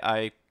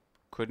 I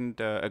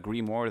couldn't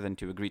agree more than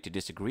to agree to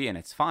disagree, and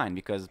it's fine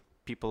because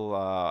people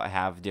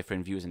have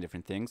different views and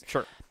different things.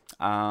 Sure.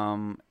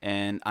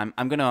 And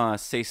I'm gonna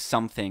say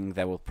something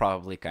that will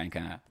probably kind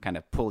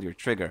of pull your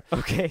trigger.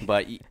 Okay.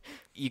 But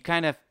you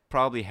kind of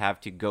probably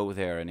have to go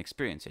there and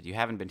experience it. You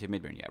haven't been to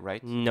Midburn yet,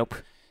 right? Nope.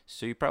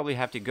 So you probably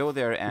have to go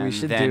there, and We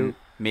should then do-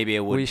 maybe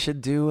it would. We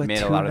should do a made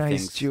Two a lot of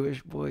Nice things.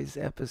 Jewish Boys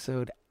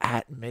episode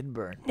at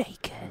Midburn.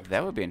 Naked.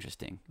 That would be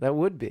interesting. That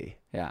would be.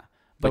 Yeah.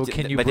 But But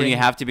can you but then you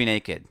bring- have to be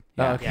naked.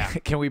 Yeah. Okay. Yeah.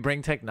 Can we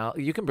bring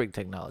technology? You can bring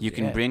technology. You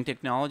can yeah. bring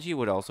technology. You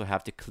would also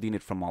have to clean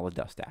it from all the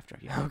dust after.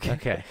 Yeah.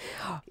 Okay.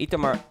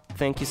 Itamar,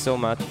 thank you so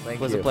much. Thank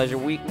it was you. a pleasure.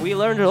 We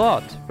learned a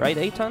lot, right,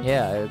 Eitan?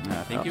 Yeah.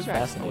 Thank you was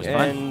guys. It was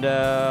fascinating. fun.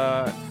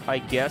 And I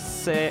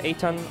guess,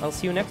 Eitan, I'll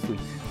see you next week,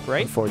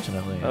 right?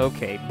 Unfortunately.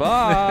 Okay,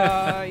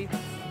 bye.